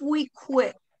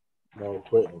 No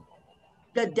quitting.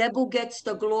 the devil gets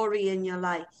the glory in your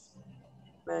life.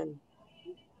 Amen.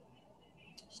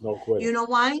 It's no quitting. You know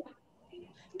why?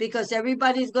 Because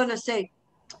everybody's going to say,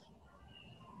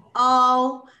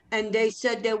 oh, and they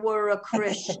said they were a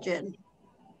Christian.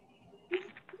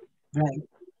 Right.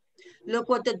 Look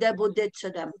what the devil did to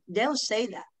them. They'll say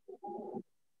that.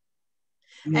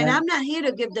 Yeah. And I'm not here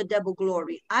to give the devil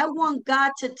glory. I want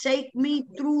God to take me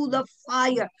through the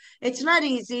fire. It's not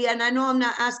easy, and I know I'm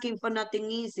not asking for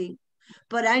nothing easy,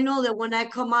 but I know that when I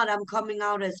come out, I'm coming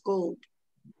out as gold.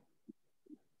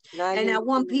 And I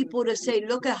want people to say,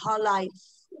 look at her life.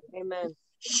 Amen.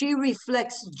 She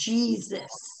reflects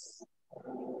Jesus.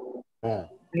 Amen.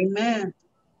 Amen.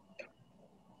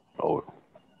 Oh.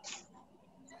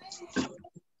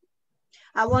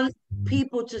 I want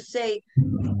people to say,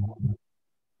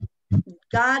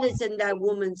 God is in that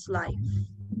woman's life.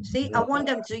 See, I want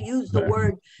them to use the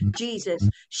word Jesus.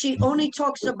 She only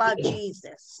talks about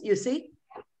Jesus, you see?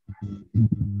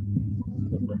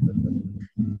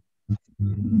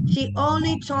 She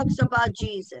only talks about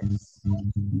Jesus.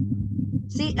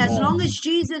 See, as long as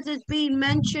Jesus is being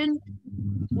mentioned,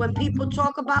 when people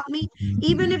talk about me,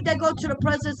 even if they go to the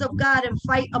presence of God and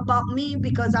fight about me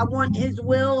because I want his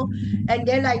will, and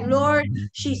they're like, Lord,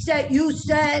 she said, you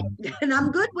said, and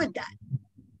I'm good with that.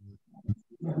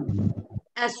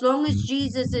 As long as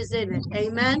Jesus is in it.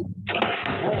 Amen.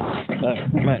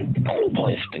 Man,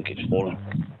 I think it's falling.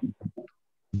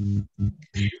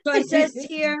 So it says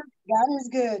here, God is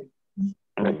good.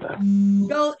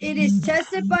 though it is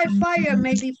tested by fire,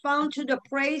 may be found to the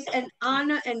praise and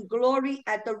honor and glory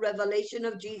at the revelation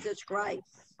of Jesus Christ.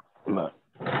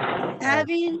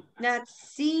 Having not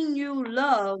seen you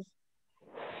love,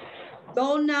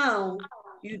 though now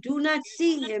you do not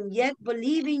see him, yet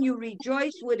believing you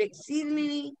rejoice with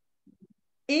exceedingly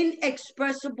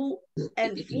inexpressible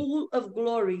and full of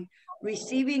glory,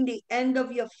 receiving the end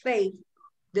of your faith,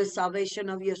 the salvation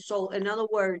of your soul. In other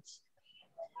words,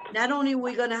 not only are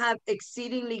we going to have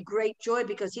exceedingly great joy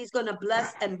because he's going to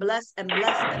bless and bless and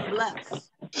bless and bless.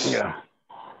 Yeah.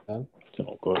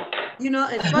 So good. You know,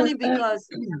 it's funny because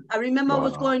I remember I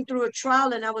was going through a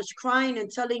trial and I was crying and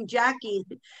telling Jackie,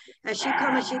 and she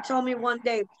come and she told me one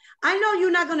day, I know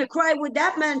you're not going to cry with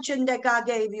that mansion that God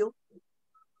gave you.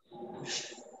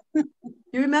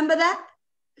 You remember that?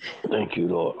 Thank you,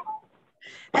 Lord.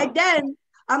 And then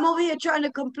I'm over here trying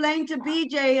to complain to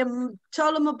BJ and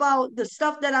tell him about the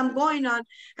stuff that I'm going on.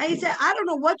 And he said, I don't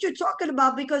know what you're talking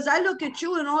about because I look at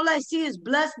you and all I see is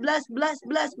bless, bless, bless,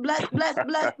 bless, bless, bless,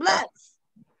 bless, bless.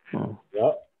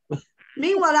 Yep.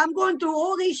 Meanwhile, I'm going through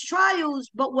all these trials,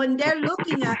 but when they're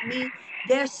looking at me,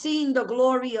 they're seeing the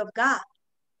glory of God.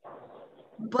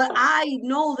 But I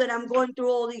know that I'm going through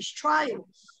all these trials.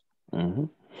 Mm-hmm.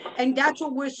 And that's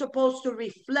what we're supposed to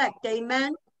reflect.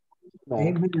 Amen.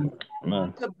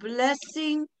 Amen. The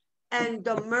blessing and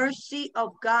the mercy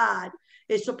of God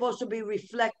is supposed to be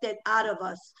reflected out of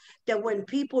us. That when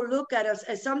people look at us,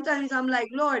 and sometimes I'm like,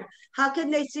 Lord, how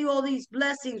can they see all these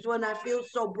blessings when I feel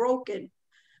so broken?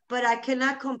 But I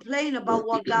cannot complain about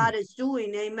what God is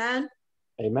doing. Amen.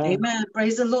 Amen. Amen.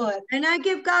 Praise the Lord. And I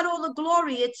give God all the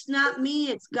glory. It's not me,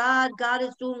 it's God. God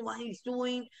is doing what he's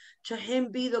doing. To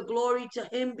him be the glory, to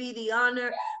him be the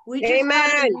honor. We just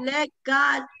gotta let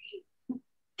God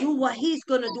do what he's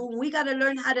gonna do. We gotta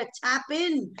learn how to tap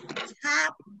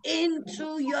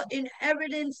into your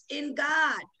inheritance in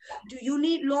God. Do you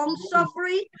need long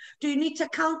suffering? Do you need to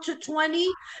count to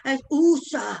 20 and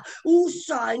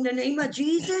USA in the name of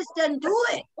Jesus? Then do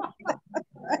it.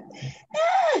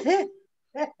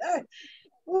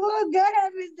 Oh, God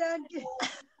have his done.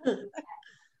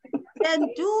 Then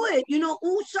do it. You know,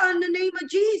 USA in the name of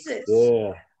Jesus.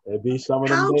 Yeah. There be some of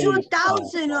them Count to days.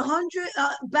 1,000, 100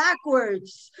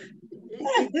 backwards.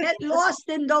 Get lost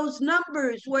in those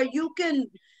numbers where you can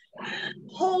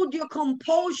hold your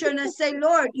composure and say,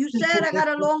 Lord, you said I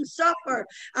gotta long suffer.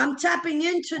 I'm tapping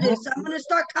into this. I'm gonna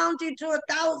start counting to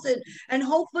 1,000, and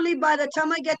hopefully by the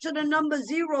time I get to the number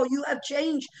 0, you have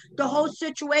changed the whole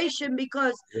situation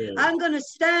because I'm gonna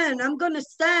stand.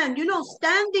 You know,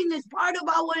 standing is part of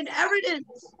our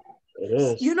inheritance. It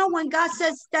is. You know, when God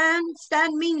says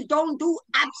stand means don't do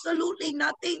absolutely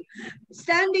nothing.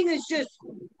 Standing is just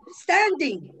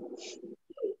standing.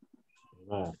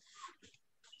 Amen.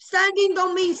 Standing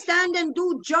don't mean stand and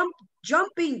do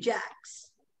jumping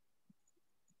jacks.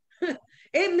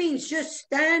 It means just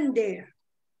stand there.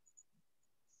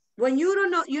 When you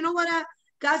don't know, you know what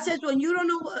God says, when you don't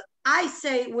know what I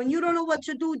say, when you don't know what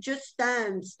to do, just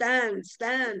stand.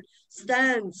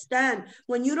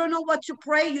 When you don't know what to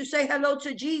pray, you say hello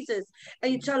to Jesus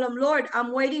and you tell him, Lord,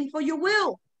 I'm waiting for your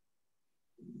will.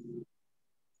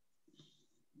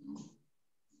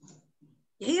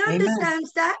 He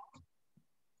understands that.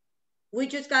 We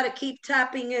just got to keep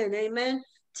tapping in. Amen.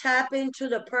 Tap into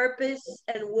the purpose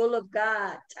and will of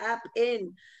God. Tap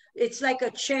in. It's like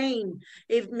a chain.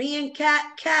 If me and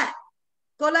Cat,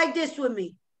 go like this with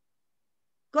me.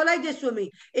 Go like this with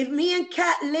me. If me and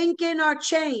Cat link in our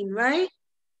chain, right?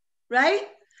 Right?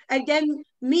 And then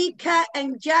me, Cat,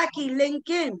 and Jackie link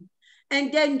in.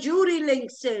 And then Judy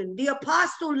links in. The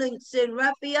Apostle links in.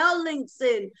 Raphael links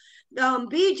in.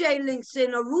 BJ links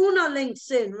in. Aruna links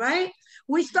in, right?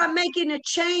 We start making a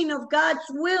chain of God's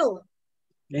will.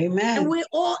 Amen. And we're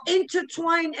all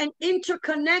intertwined and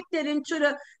interconnected into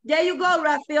the, there you go,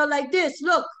 Raphael, like this.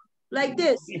 Look, like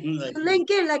this.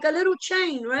 Link in like a little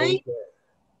chain, right? Okay.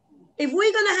 If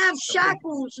we're going to have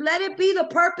shackles, let it be the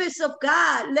purpose of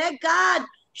God. Let God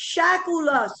shackle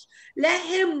us. Let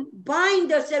him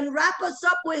bind us and wrap us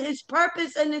up with his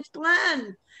purpose and his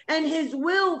plan and his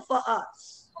will for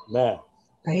us. Man.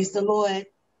 Praise the Lord.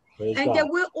 Praise and God. that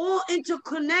we're all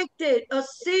interconnected.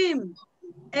 Asim,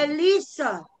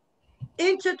 Elisa,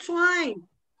 intertwined.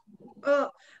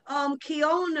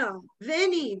 Kiona,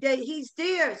 Vinny, that he's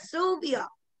there, Sylvia.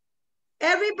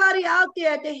 Everybody out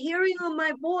there at the hearing of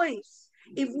my voice,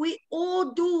 if we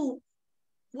all do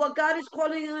what God is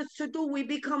calling us to do, we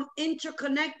become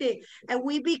interconnected and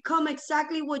we become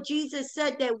exactly what Jesus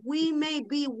said, that we may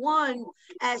be one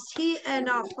as he and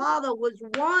our Father was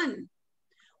one.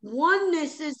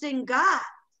 Oneness is in God.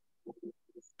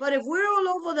 But if we're all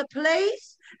over the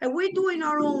place and we're doing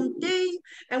our own thing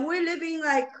and we're living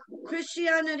like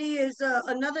Christianity is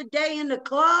another day in the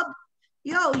club,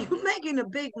 yo, you're making a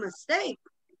big mistake.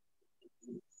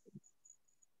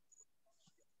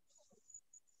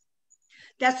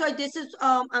 That's why this is,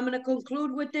 I'm going to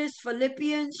conclude with this.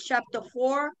 Philippians chapter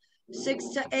 4,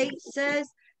 6-8 says,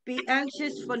 be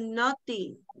anxious for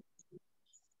nothing.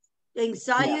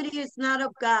 Anxiety is not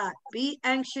of God. Be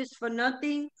anxious for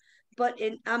nothing. But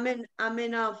I'm in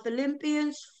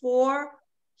Philippians 4,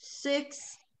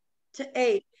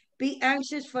 6-8. Be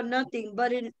anxious for nothing,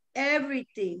 but in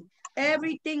everything.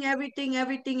 Everything.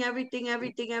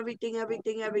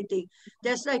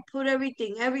 That's like put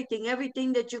everything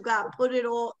that you got, put it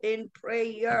all in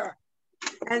prayer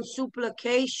and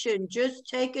supplication. Just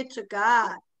take it to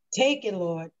God. Take it,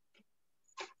 Lord.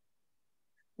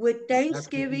 With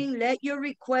thanksgiving, let your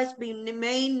request be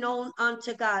made known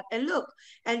unto God. And look,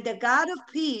 and the God of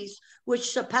peace,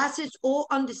 which surpasses all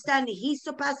understanding, he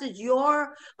surpasses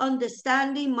your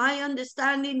understanding, my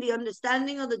understanding, the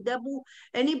understanding of the devil,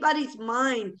 anybody's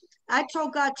mind. I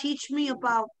told God, teach me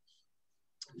about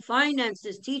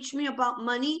finances, teach me about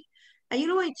money. And you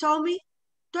know what he told me?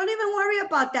 Don't even worry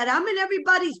about that. I'm in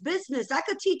everybody's business. I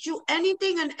could teach you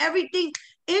anything and everything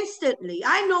instantly.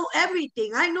 I know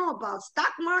everything. I know about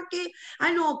stock market.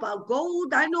 I know about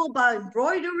gold. I know about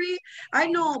embroidery. I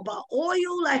know about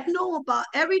oil. I know about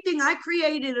everything. I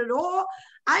created it all.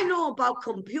 I know about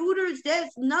computers.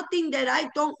 There's nothing that I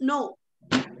don't know.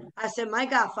 I said, my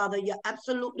God, Father, you're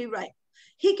absolutely right.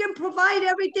 He can provide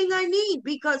everything I need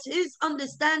because his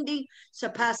understanding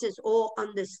surpasses all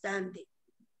understanding.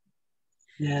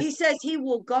 Yes. He says he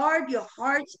will guard your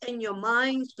hearts and your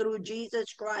minds through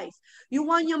Jesus Christ. You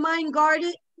want your mind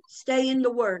guarded? Stay in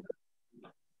the word.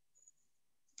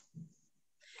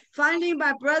 Finally,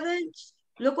 my brothers,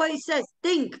 look what he says.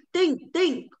 Think.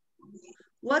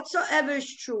 Whatsoever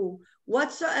is true,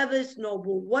 whatsoever is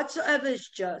noble, whatsoever is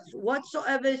just,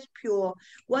 whatsoever is pure,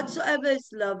 whatsoever is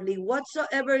lovely,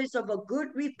 whatsoever is of a good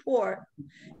report,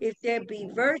 if there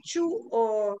be virtue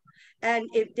and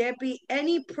if there be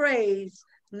any praise,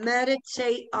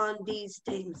 meditate on these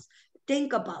things.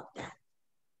 Think about that.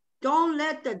 Don't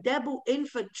let the devil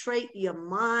infiltrate your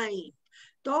mind.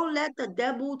 Don't let the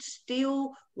devil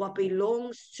steal what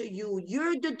belongs to you.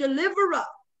 You're the deliverer.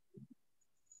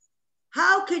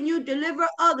 How can you deliver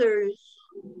others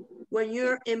when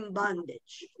you're in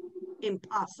bondage?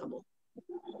 Impossible.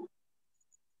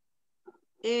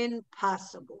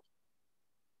 Impossible.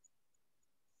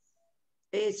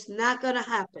 It's not going to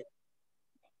happen.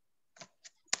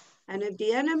 And if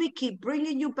the enemy keep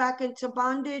bringing you back into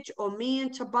bondage or me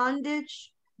into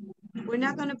bondage, we're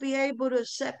not going to be able to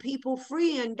set people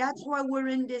free. And that's why we're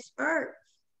in this earth.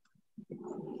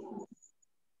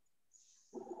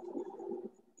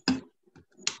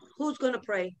 Who's going to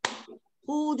pray?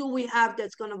 Who do we have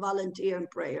that's going to volunteer in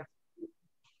prayer?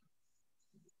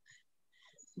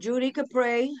 Judy could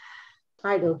pray.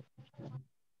 I do.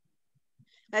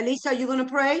 Elisa, you going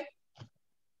to pray?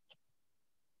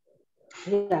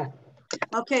 Yeah.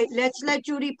 Okay, let's let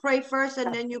Judy pray first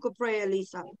and then you could pray,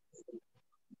 Elisa.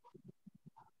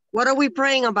 What are we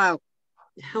praying about?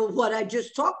 What I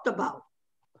just talked about.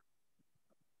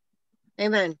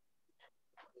 Amen.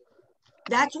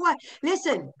 That's why,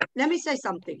 listen, let me say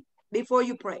something before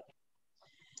you pray.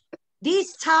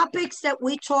 These topics that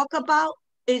we talk about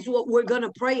is what we're going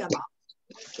to pray about.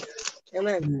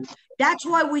 Amen. That's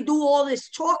why we do all this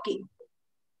talking.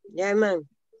 Yeah, amen.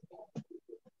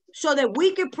 So that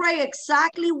we can pray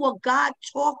exactly what God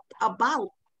talked about.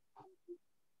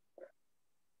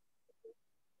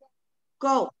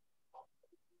 Go.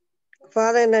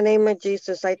 Father, in the name of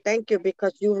Jesus, I thank you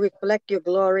because you reflect your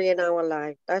glory in our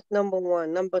life. That's number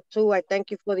one. Number two, I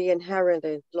thank you for the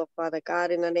inheritance, Lord Father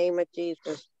God, in the name of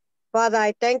Jesus. Father,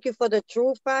 I thank you for the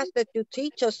true fast that you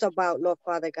teach us about, Lord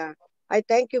Father God. I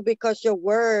thank you because your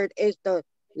word is the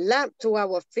lamp to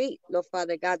our feet, Lord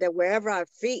Father God, that wherever our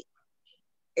feet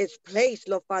is placed,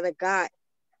 Lord Father God,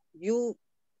 you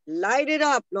Light it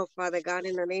up, Lord Father God,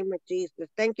 in the name of Jesus.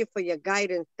 Thank you for your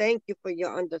guidance. Thank you for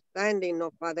your understanding,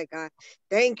 Lord Father God.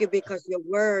 Thank you because your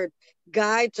word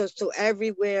guides us to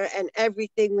everywhere and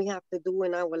everything we have to do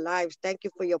in our lives. Thank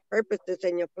you for your purposes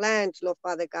and your plans, Lord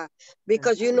Father God,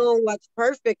 because you know what's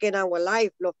perfect in our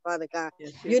life, Lord Father God.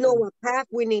 Yes, You know what path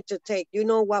we need to take. You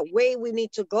know what way we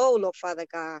need to go, Lord Father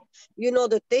God. You know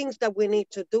the things that we need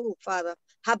to do, Father.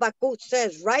 Habakkuk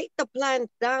says, write the plans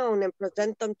down and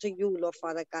present them to you, Lord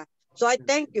Father God. So I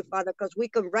thank you, Father, because we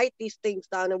can write these things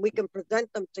down and we can present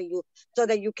them to you so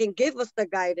that you can give us the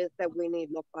guidance that we need,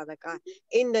 Lord Father God.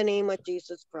 In the name of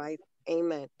Jesus Christ,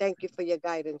 amen. Thank you for your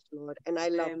guidance, Lord, and I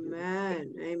love you.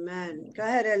 Amen. Amen. Go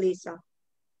ahead, Elisa.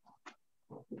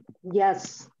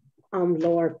 Yes,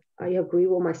 Lord, I agree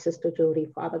with my sister Judy,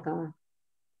 Father God.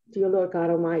 Dear Lord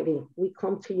God Almighty, we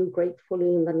come to you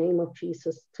gratefully in the name of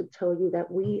Jesus to tell you that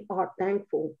we are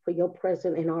thankful for your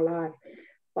presence in our life.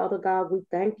 Father God, we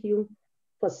thank you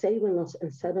for saving us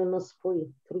and setting us free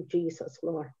through Jesus,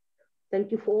 Lord.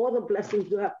 Thank you for all the blessings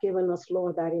you have given us,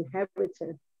 Lord, that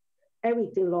inheritance,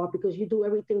 everything, Lord, because you do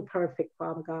everything perfect,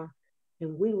 Father God.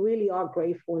 And we really are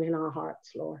grateful in our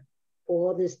hearts, Lord,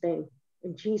 for all this thing.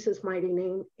 In Jesus' mighty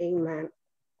name, amen.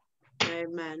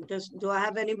 Amen. Do I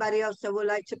have anybody else that would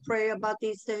like to pray about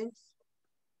these things?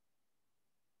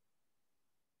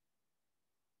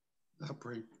 I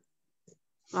pray.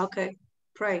 Okay,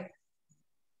 pray.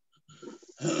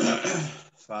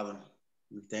 Father,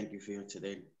 we thank you for here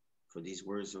today, for these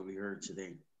words that we heard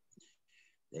today,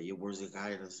 that your words will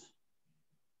guide us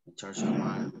and touch our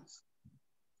minds,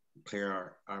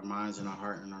 clear our minds and our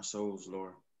heart and our souls,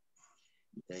 Lord,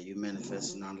 that you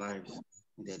manifest in our lives,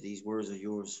 and that these words of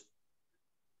yours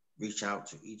reach out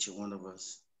to each and one of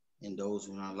us and those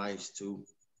in our lives too,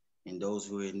 and those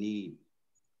who are in need,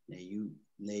 that you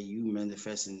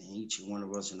manifest in each and one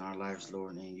of us in our lives,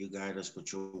 Lord, and you guide us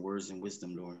with your words and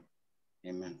wisdom, Lord.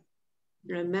 Amen.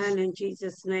 Amen, in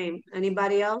Jesus' name.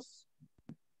 Anybody else?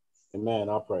 Amen.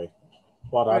 I pray.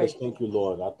 Father, I Pray. just thank you,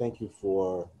 Lord. I thank you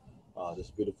for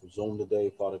this beautiful Zoom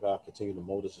today. Father God, continue to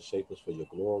mold us and shape us for your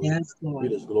glory. Yes, We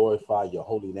Lord. just glorify your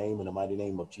holy name in the mighty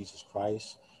name of Jesus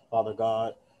Christ, Father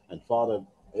God. And Father,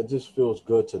 it just feels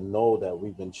good to know that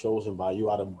we've been chosen by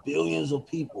you out of billions of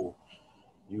people.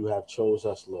 You have chose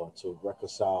us, Lord, to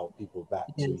reconcile people back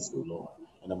to Yes. you, Lord,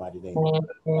 in the mighty name of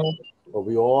Jesus Christ. But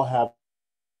we all have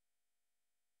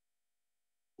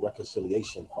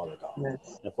reconciliation, Father God.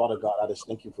 Yes. And Father God, I just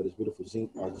thank you for this beautiful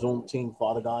Zoom team,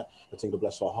 Father God. Continue to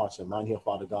bless our hearts and mind here,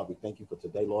 Father God. We thank you for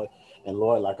today, Lord. And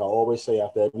Lord, like I always say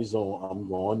after every Zoom, I'm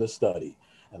going to study.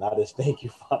 And I just thank you,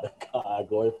 Father God. I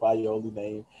glorify your holy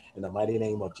name. In the mighty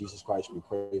name of Jesus Christ, we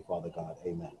pray, Father God.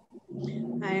 Amen.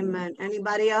 Amen.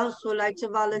 Anybody else would like to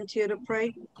volunteer to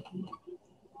pray?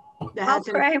 I'll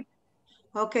pray.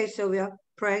 Okay, Sylvia,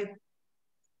 pray.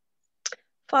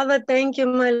 Father, thank you,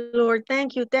 my Lord.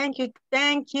 Thank you, thank you,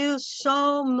 thank you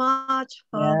so much,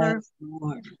 Father, Yes,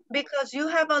 Lord. because you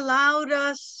have allowed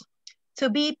us to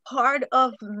be part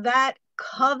of that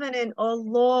covenant, oh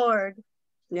Lord,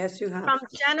 Yes, you have. from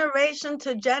generation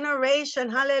to generation.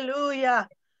 Hallelujah.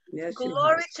 Yes, you have.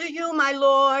 Glory to you, my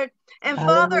Lord. And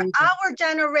Father, Hallelujah. our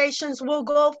generations will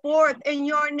go forth in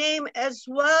your name as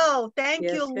well. Thank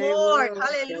Yes, you, they Lord. will.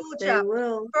 Yes, they Hallelujah.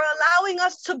 will. For allowing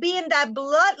us to be in that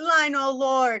bloodline, oh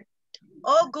Lord.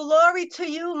 Oh, glory to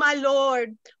you, my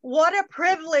Lord. What a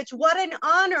privilege. What an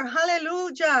honor.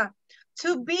 Hallelujah.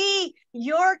 To be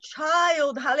your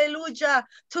child. Hallelujah.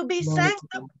 To be Glory to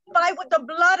God. sanctified with the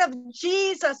blood of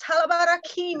Jesus.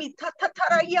 Halabarakimi,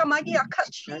 tatatarayama,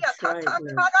 yakashia, That's right,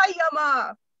 Lord.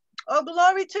 tatatarayama. Oh,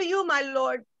 glory to you, my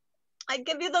Lord. I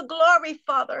give you the glory,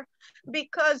 Father,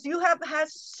 because you have had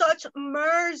such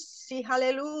mercy,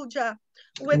 hallelujah,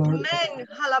 with Glory to men.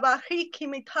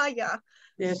 Halabarikimi,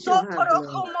 Yes, you have,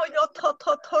 Lord.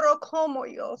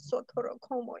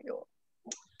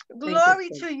 Glory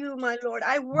Thank you, to you, my Lord.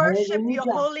 I worship your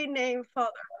Hallelujah. holy name,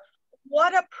 Father.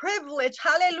 What a privilege,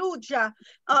 hallelujah.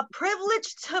 A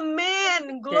privilege to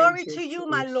man. Glory to you,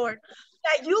 my Jesus. Lord.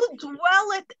 That you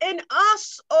dwelleth in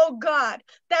us, oh God.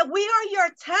 That we are your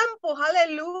temple,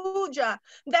 hallelujah.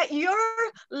 That your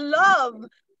love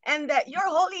and that your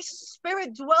Holy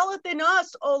Spirit dwelleth in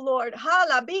us, O Lord.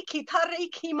 Thank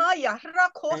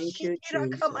you,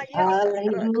 Jesus.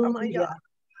 Hallelujah.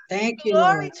 Thank you,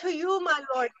 Glory Lord. to you, my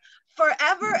Lord.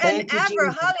 Forever and Thank you, ever,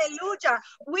 Jesus. hallelujah.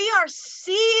 We are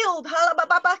sealed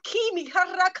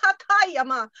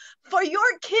for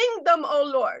your kingdom, O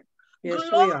Lord. Yes, we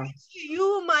Glory are. to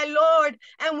you, my Lord.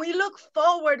 And we look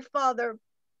forward, Father,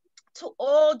 to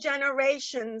all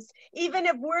generations. Even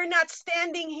if we're not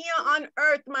standing here on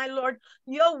earth, my Lord,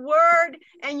 your word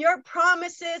and your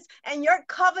promises and your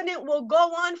covenant will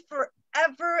go on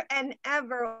forever and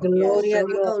ever. Gloria a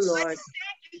Dios, Lord.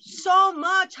 So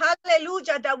much,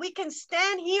 hallelujah, that we can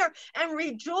stand here and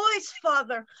rejoice,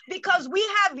 Father, because we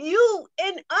have you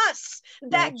in us.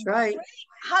 That's right.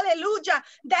 Hallelujah,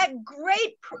 that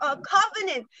great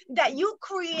covenant that you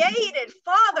created,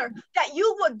 Father, that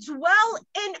you would dwell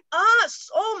in us.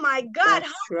 Oh my God,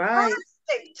 that's right.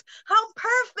 How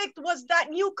perfect was that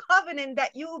new covenant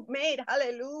that you made.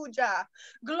 Hallelujah.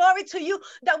 Glory to you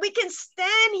that we can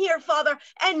stand here, Father,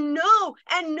 and know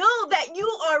that you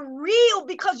are real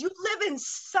because you live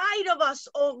inside of us,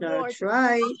 oh Lord. That's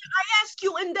right. I ask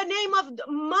you in the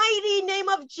mighty name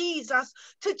of Jesus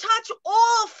to touch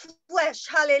all flesh.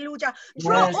 Hallelujah.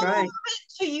 Draw all men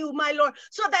to you, my Lord,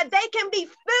 so that they can be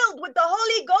filled with the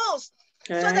Holy Ghost.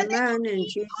 So that they can in be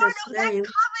Jesus' part of that name.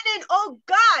 covenant, oh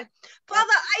God.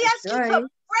 Father, I ask you to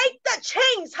break the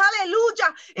chains,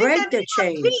 hallelujah. Break the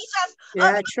chains. Jesus,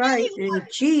 that's right, in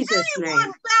Jesus' name.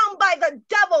 Bound by the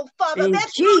devil, Father. In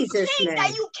There's Jesus' no chain name.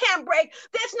 that you can't break.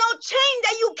 There's no chain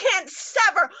that you can't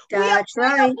sever. That's we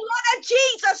apply right. the blood of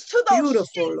Jesus to those Beautiful,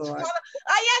 chains, Lord. Father.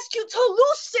 I ask you to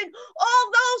loosen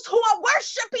all those who are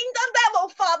worshiping the devil,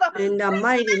 Father. In the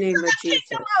mighty name of Jesus.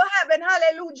 Kingdom of heaven,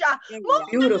 hallelujah.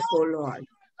 Beautiful, Lord.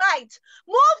 Right.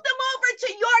 Move them over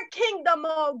to your kingdom,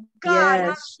 oh God.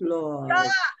 Yes, Lord.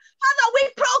 Father, we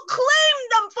proclaim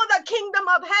them for the kingdom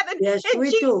of heaven. Yes, in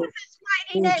we Jesus' do.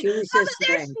 mighty In name. Jesus' Father,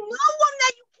 there's name. no one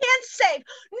that you can't save.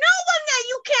 No one that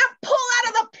you can't pull out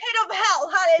of the pit of hell.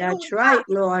 Hallelujah. That's right,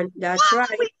 Lord. That's Father,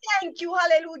 right. we thank you.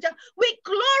 Hallelujah. We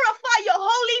glorify your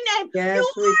holy name. Yes,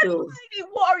 you we are do. a mighty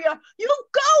warrior. You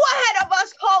go ahead of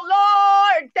us,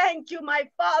 oh Lord. Thank you, my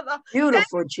Father.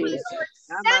 Beautiful, Jesus.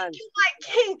 Thank you, my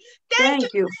King.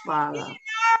 Thank you, Father.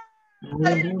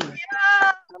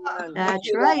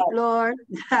 That's right, Lord.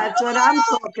 That's what I'm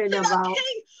talking about.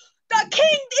 The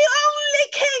King, the only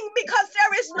King, because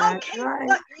there is no King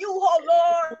but you, oh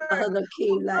Lord. Other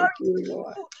King like you,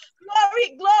 Lord.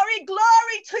 Glory, glory,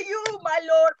 glory to you, my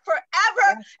Lord,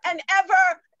 forever and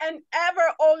ever and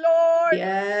ever, oh Lord.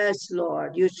 Yes,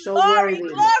 Lord. You're so glory,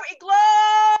 worthy. Glory,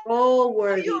 glory, so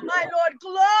worthy, to you, Lord. my Lord.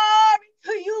 Glory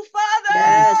to you, Father.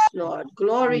 Yes, Lord.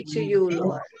 Glory to you,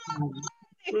 Lord.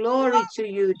 Glory to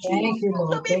you, Jesus. Thank you,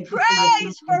 Lord. To be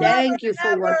praised forever. Thank you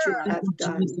for what you have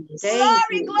done. Thank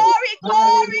you, glory.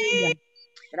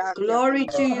 Glory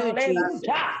to you, Jesus.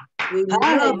 We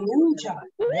love you.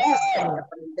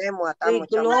 We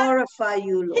glorify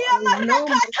you,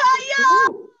 Lord.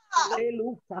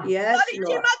 Yes,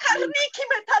 Lord.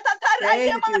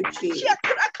 Thank you, Jesus.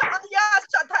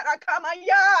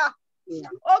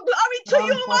 Oh, glory to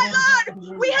you, my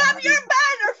Lord. We have your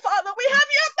banner, Father. We have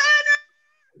your banner.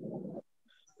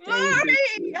 Glory.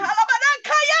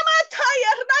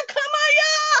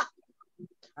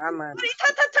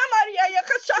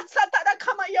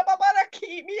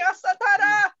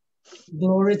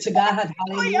 Glory to God.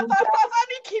 Hallelujah.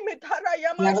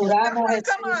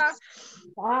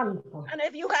 And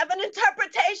if you have an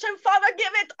interpretation, Father,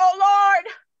 give it, oh Lord.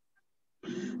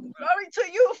 Glory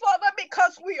to you, Father,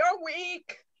 because we are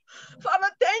weak. Father,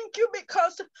 thank you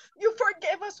because you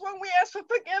forgive us when we ask for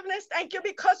forgiveness. Thank you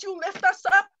because you lift us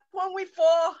up when we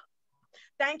fall.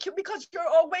 Thank you because you're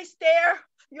always there.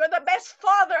 You're the best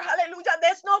Father. Hallelujah.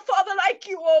 There's no Father like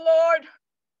you, oh Lord.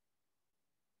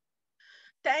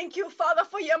 Thank you, Father,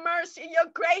 for your mercy,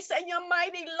 your grace, and your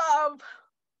mighty love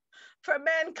for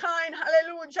mankind.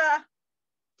 Hallelujah.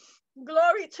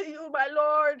 Glory to you, my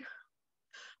Lord.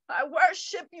 I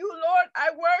worship you, Lord. I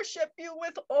worship you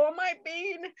with all my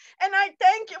being. And I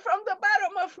thank you from the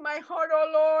bottom of my heart, oh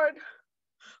Lord,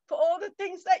 for all the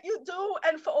things that you do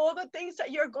and for all the things that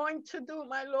you're going to do,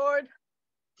 my Lord.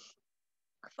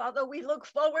 Father, we look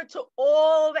forward to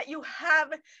all that you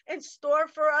have in store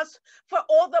for us, for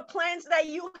all the plans that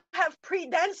you have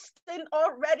predestined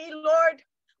already, Lord.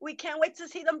 We can't wait to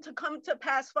see them to come to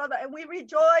pass, Father. And we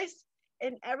rejoice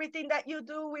in everything that you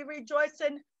do. We rejoice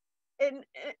in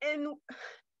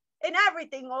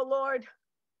everything, oh Lord,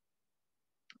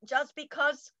 just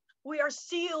because we are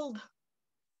sealed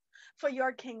for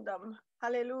your kingdom.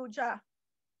 Hallelujah.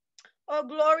 Oh,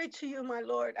 glory to you, my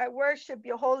Lord. I worship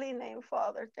your holy name,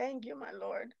 Father. Thank you, my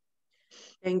Lord.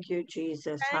 Thank you,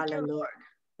 Jesus. Thank Hallelujah. you, Lord.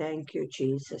 Thank you,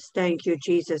 Jesus. Thank you,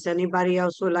 Jesus. Anybody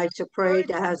else would like to pray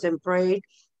that hasn't prayed?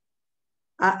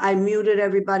 I muted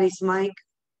everybody's mic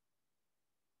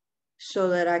so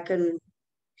that I can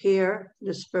hear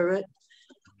the Spirit.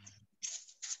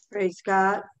 Praise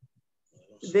God.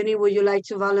 Vinny, would you like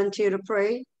to volunteer to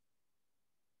pray?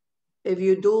 If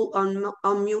you do,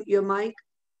 unmute your mic.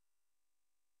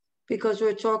 Because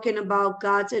we're talking about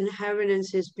God's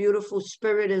inheritance, his beautiful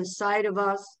spirit inside of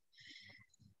us.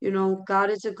 You know, God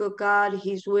is a good God.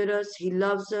 He's with us. He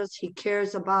loves us. He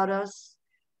cares about us.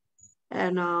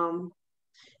 And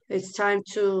it's time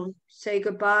to say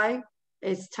goodbye.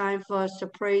 It's time for us to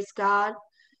praise God.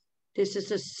 This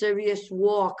is a serious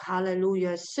walk.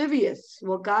 Hallelujah. Serious.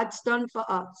 What God's done for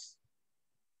us.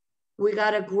 We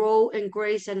got to grow in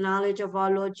grace and knowledge of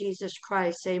our Lord Jesus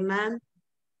Christ. Amen.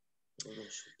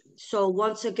 So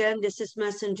once again, this is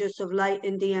Messengers of Light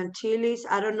in the Antilles.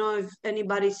 I don't know if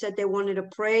anybody said they wanted to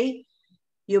pray.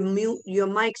 Your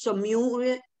mics are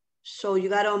muted. So you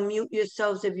got to unmute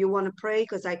yourselves if you want to pray,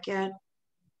 because I can't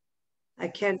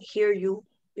hear you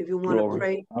if you want to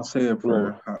pray. I'll say a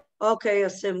prayer. Okay,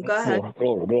 Asim, go ahead.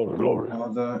 Glory.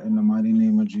 Father, in the mighty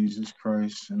name of Jesus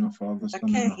Christ, and the Father, Son, I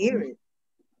can't hear it.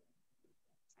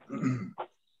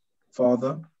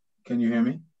 Father, can you hear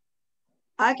me?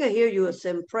 I can hear you,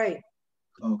 Asim. Pray.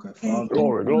 Okay, Father,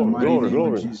 in the mighty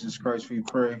name of Jesus Christ, we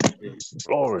pray.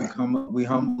 We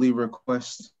humbly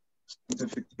request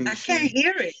sanctification. I can't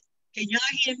hear it. Can y'all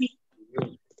hear me?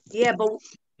 Yeah, but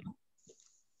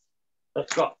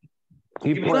let's go.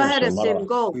 Go ahead, Asim.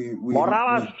 Go. We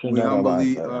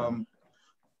humbly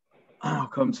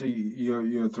come to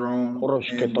your throne,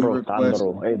 and we request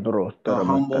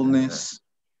humbleness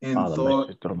in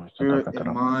thought, spirit,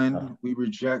 and mind. We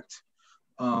reject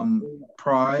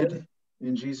pride.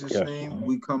 In Jesus' name,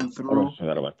 we come through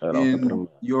in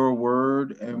your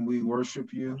word, and we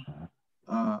worship you.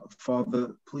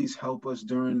 Father, please help us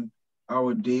during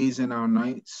our days and our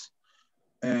nights,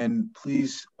 and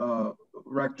please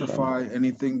rectify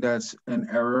anything that's an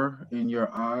error in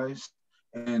your eyes,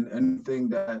 and anything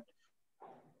that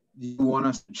you want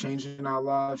us to change in our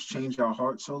lives, change our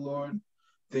hearts, oh Lord.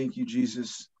 Thank you,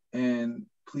 Jesus. And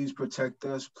please protect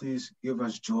us. Please give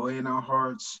us joy in our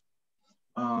hearts.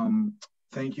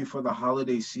 Thank you for the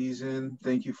holiday season.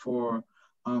 Thank you for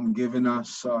giving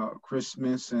us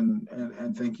Christmas,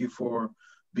 and thank you for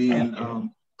being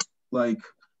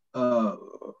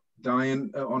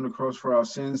dying on the cross for our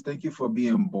sins. Thank you for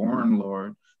being born,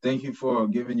 Lord. Thank you for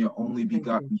giving your only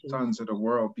begotten Son to the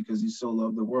world, because you so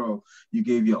loved the world. You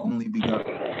gave your only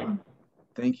begotten Son.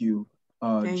 Thank you,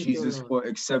 Jesus, for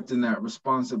accepting that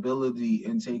responsibility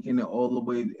and taking it all the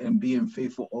way and being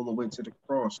faithful all the way to the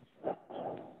cross.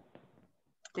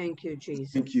 Thank you,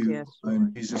 Jesus. Thank you. Yes,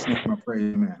 in Jesus' name I pray,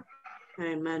 amen.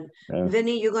 Amen.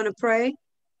 Vinny, you're going to pray?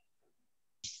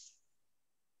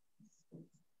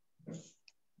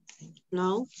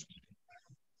 No?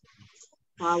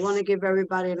 I want to give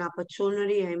everybody an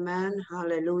opportunity. Amen.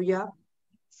 Hallelujah.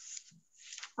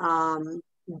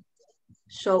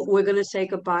 So we're going to say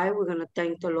goodbye. We're going to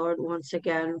thank the Lord once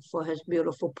again for his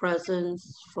beautiful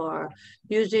presence, for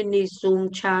using these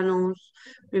Zoom channels.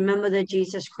 Remember that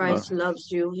Jesus Christ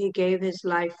loves you. He gave his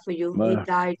life for you. He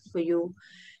died for you.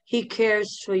 He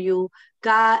cares for you.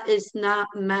 God is not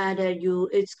mad at you.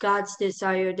 It's God's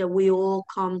desire that we all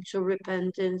come to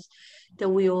repentance, that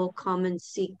we all come and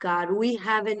seek God. We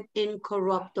have an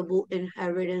incorruptible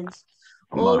inheritance.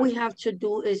 All we have to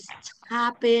do is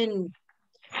tap in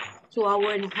to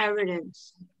our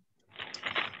inheritance.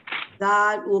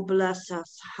 God will bless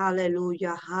us.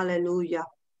 Hallelujah. Hallelujah.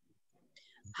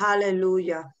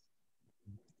 Hallelujah.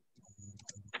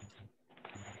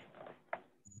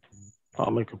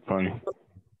 I'll make a prayer.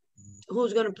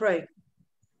 Who's going to pray?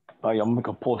 I'm going to make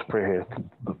a post prayer here.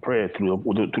 A prayer through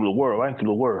the word, right? Through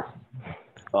the word.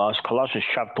 It's Colossians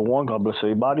chapter 1. God bless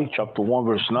everybody. Chapter 1,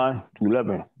 verse 9 to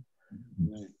 11.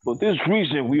 For this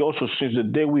reason, we also, since the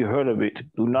day we heard of it,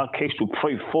 do not cease to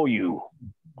pray for you,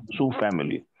 Zoom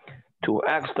family, to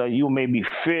ask that you may be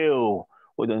filled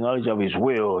with the knowledge of his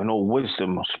will and all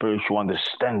wisdom, spiritual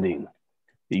understanding,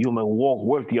 that you may walk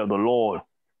worthy of the Lord,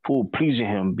 full pleasing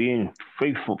him, being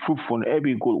faithful, fruitful in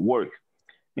every good work,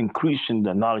 increasing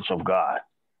the knowledge of God,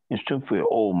 and strengthening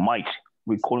all might,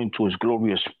 according to his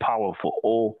glorious power for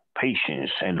all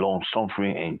patience and long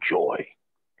suffering and joy,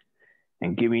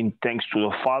 and giving thanks to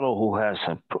the Father who has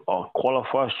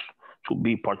qualified us to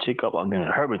be partaker of the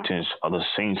inheritance of the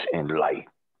saints in light.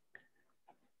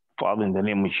 Father, in the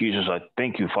name of Jesus, I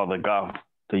thank you, Father God,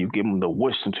 that you give them the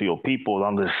wisdom to your people, the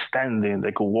understanding.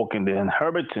 They could walk in the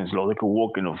inheritance, Lord. They could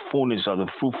walk in the fullness of the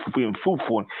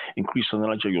fruitful and increase the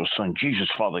knowledge of your Son, Jesus,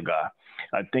 Father God.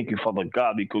 I thank you, Father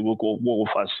God, because we'll go walk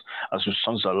with us as your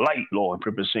sons of light, Lord, and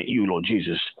represent you, Lord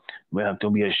Jesus. We have to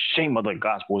be ashamed of the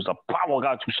gospel. It's the power of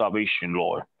God to salvation,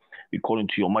 Lord, according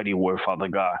to your mighty word, Father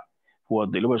God, who are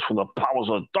delivered us from the powers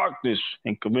of darkness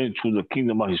and committed to the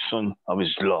kingdom of his Son, of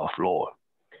his love, Lord,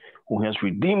 who has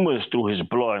redeemed us through his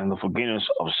blood and the forgiveness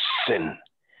of sin.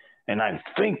 And I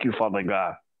thank you, Father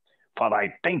God. Father,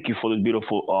 I thank you for this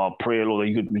beautiful prayer, Lord,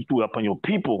 that you do upon your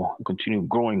people. Continue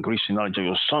growing grace and knowledge of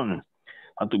your Son.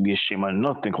 Not to be ashamed of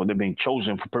nothing, because they're being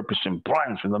chosen for purpose and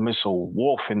plans in the midst of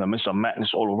warfare, in the midst of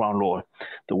madness all around, Lord.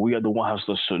 That we are the one who has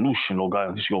the solution, Lord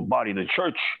God. It's your body, the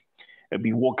church. And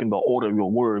be walking the order of your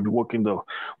word, be walking the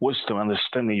wisdom,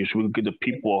 understanding. You should give the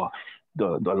people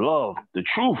the love, the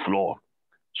truth, Lord.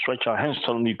 Stretch our hands,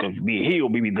 tell them you can be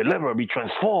healed, be delivered, be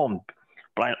transformed,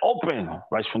 blind open,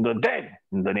 rise from the dead.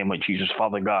 In the name of Jesus,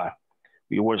 Father God.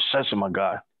 Your word says, my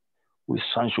God, we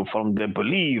sons you from them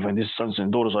believe, and these sons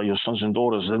and daughters are your sons and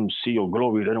daughters. Let them see your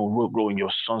glory. Let them will grow in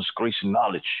your son's grace and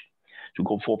knowledge to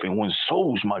go forth and win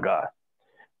souls, my God.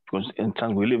 Because in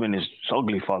times we live in is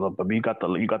ugly, Father, but you got the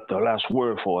last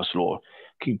word for us, Lord.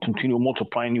 Continue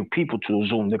multiplying new people to the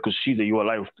Zoom. They could see that you are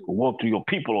alive to walk through your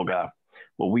people, oh God.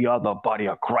 But we are the body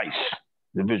of Christ,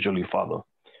 individually, Father.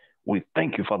 We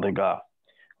thank you, Father God.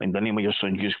 In the name of your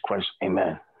Son, Jesus Christ,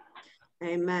 amen.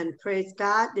 Amen. Praise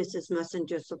God. This is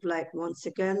Messengers of Light once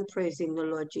again, praising the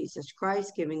Lord Jesus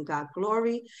Christ, giving God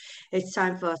glory. It's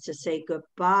time for us to say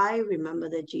goodbye. Remember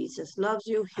that Jesus loves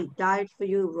you. He died for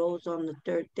you, rose on the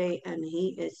third day, and he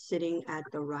is sitting at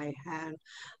the right hand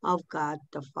of God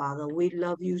the Father. We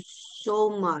love you so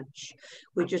much.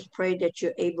 We just pray that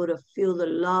you're able to feel the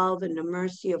love and the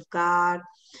mercy of God,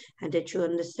 and that you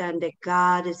understand that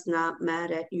God is not mad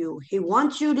at you. He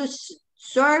wants you to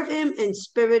serve him in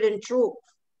spirit and truth.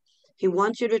 He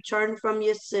wants you to turn from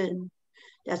your sin.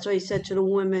 That's why he said to the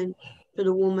woman,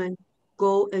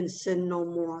 go and sin no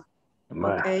more.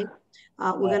 Amen. Okay.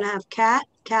 We're going to have Kat.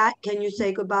 Kat, can you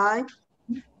say goodbye?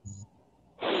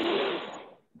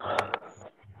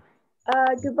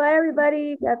 Goodbye,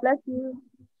 everybody. God bless you.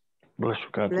 Bless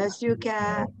you, Kat. Bless you,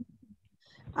 Kat.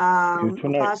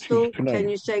 Apostle, can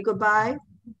you say goodbye?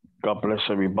 God bless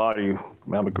everybody.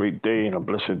 Have a great day and a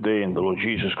blessed day in the Lord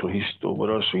Jesus, because he's still with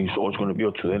us and he's always going to be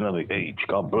up to the end of the age.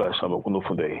 God bless. Have a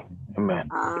wonderful day. Amen.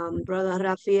 Brother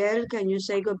Rafael, can you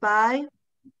say goodbye?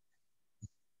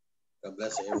 God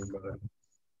bless everybody.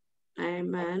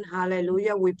 Amen.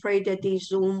 Hallelujah. We pray that these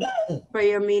Zoom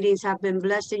prayer meetings have been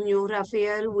blessing you,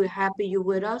 Rafael. We're happy you're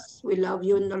with us. We love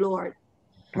you in the Lord.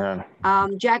 Amen.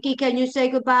 Jackie, can you say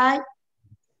goodbye?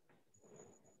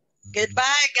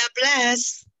 Goodbye. God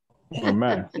bless.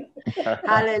 Amen.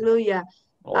 Hallelujah.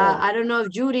 I don't know if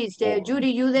Judy's there. Judy,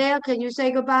 you there? Can you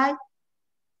say goodbye?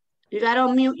 You got to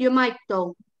unmute your mic,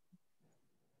 though.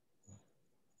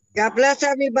 God bless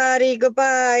everybody.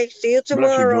 Goodbye. See you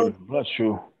tomorrow. Bless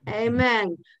you.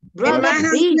 Amen. Brother in my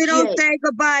house, BJ. we don't say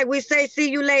goodbye. We say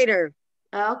see you later.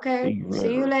 Okay.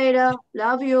 See you later.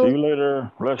 Love you. See you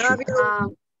later. Bless Love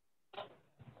you.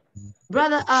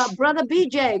 Brother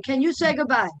BJ, can you say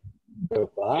goodbye?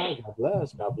 Goodbye. God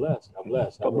bless. God bless. God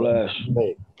bless. God bless.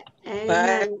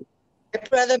 Amen. Bye,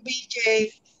 Brother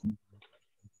BJ.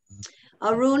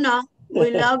 Aruna,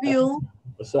 we love you.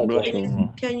 What's up,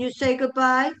 Can you say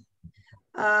goodbye?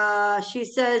 She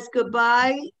says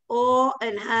goodbye all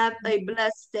and have a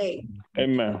blessed day.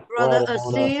 Amen. Brother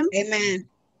Asim. Amen.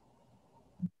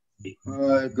 All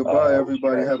right, goodbye,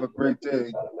 everybody. Have a great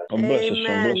day. Amen.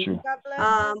 Bless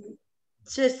you.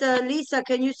 Sister Lisa,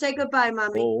 can you say goodbye,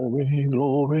 mommy? Glory,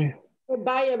 glory.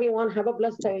 Goodbye, everyone. Have a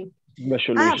blessed day. Bless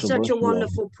you, I have Lisa. such a Bless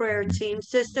wonderful prayer team.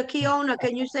 Sister Kiona,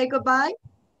 can you say goodbye?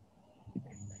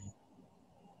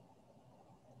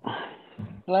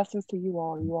 Blessings to you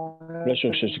all. You are. Bless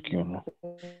you, Sister Kiona.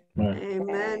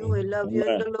 Amen. We love you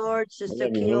in the Lord, Sister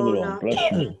Love you, Kiona.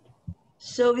 bless you.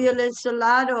 Sylvia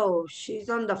Linsalato, she's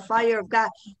on the fire of God.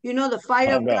 You know, the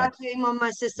fire of God came on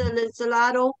my sister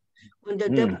Linsalato when the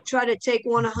devil tried to take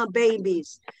one of her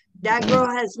babies. That girl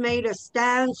has made a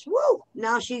stance. Woo!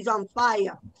 Now she's on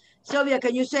fire. Sylvia,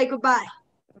 can you say goodbye?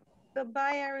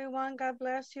 Goodbye, everyone. God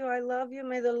bless you. I love you.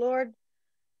 May the Lord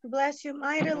bless you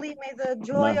mightily. May the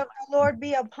joy of the Lord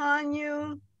be upon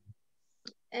you.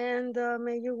 And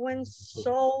may you win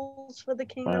souls for the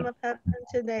kingdom of heaven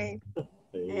today.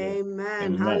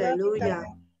 Amen. Hallelujah.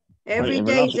 Every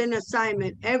day is an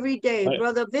assignment. Every day.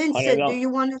 Brother Vincent, do you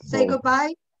want to say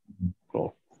goodbye?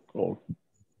 Go.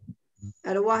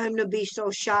 I don't want him to be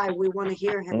so shy. We want to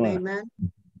hear him. Amen.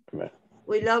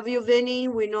 We love you, Vinny.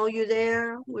 We know you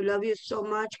there. We love you so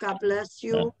much. God bless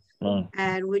you.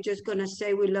 And we're just going to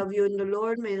say we love you in the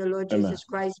Lord. May the Lord Jesus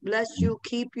Christ bless you,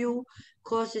 keep you,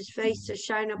 cause his face to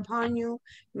shine upon you.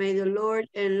 May the Lord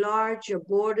enlarge your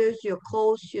borders, your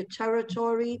coast, your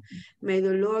territory. May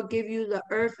the Lord give you the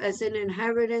earth as an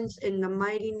inheritance in the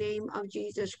mighty name of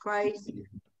Jesus Christ.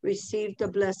 Receive the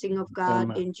blessing of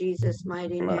God in Jesus'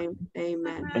 mighty name.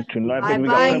 Amen. And tonight,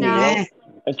 bye now.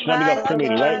 And tonight we got prayer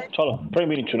meeting, right? Tell them, prayer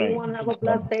meeting tonight. Everyone have a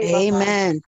blessed day. Amen.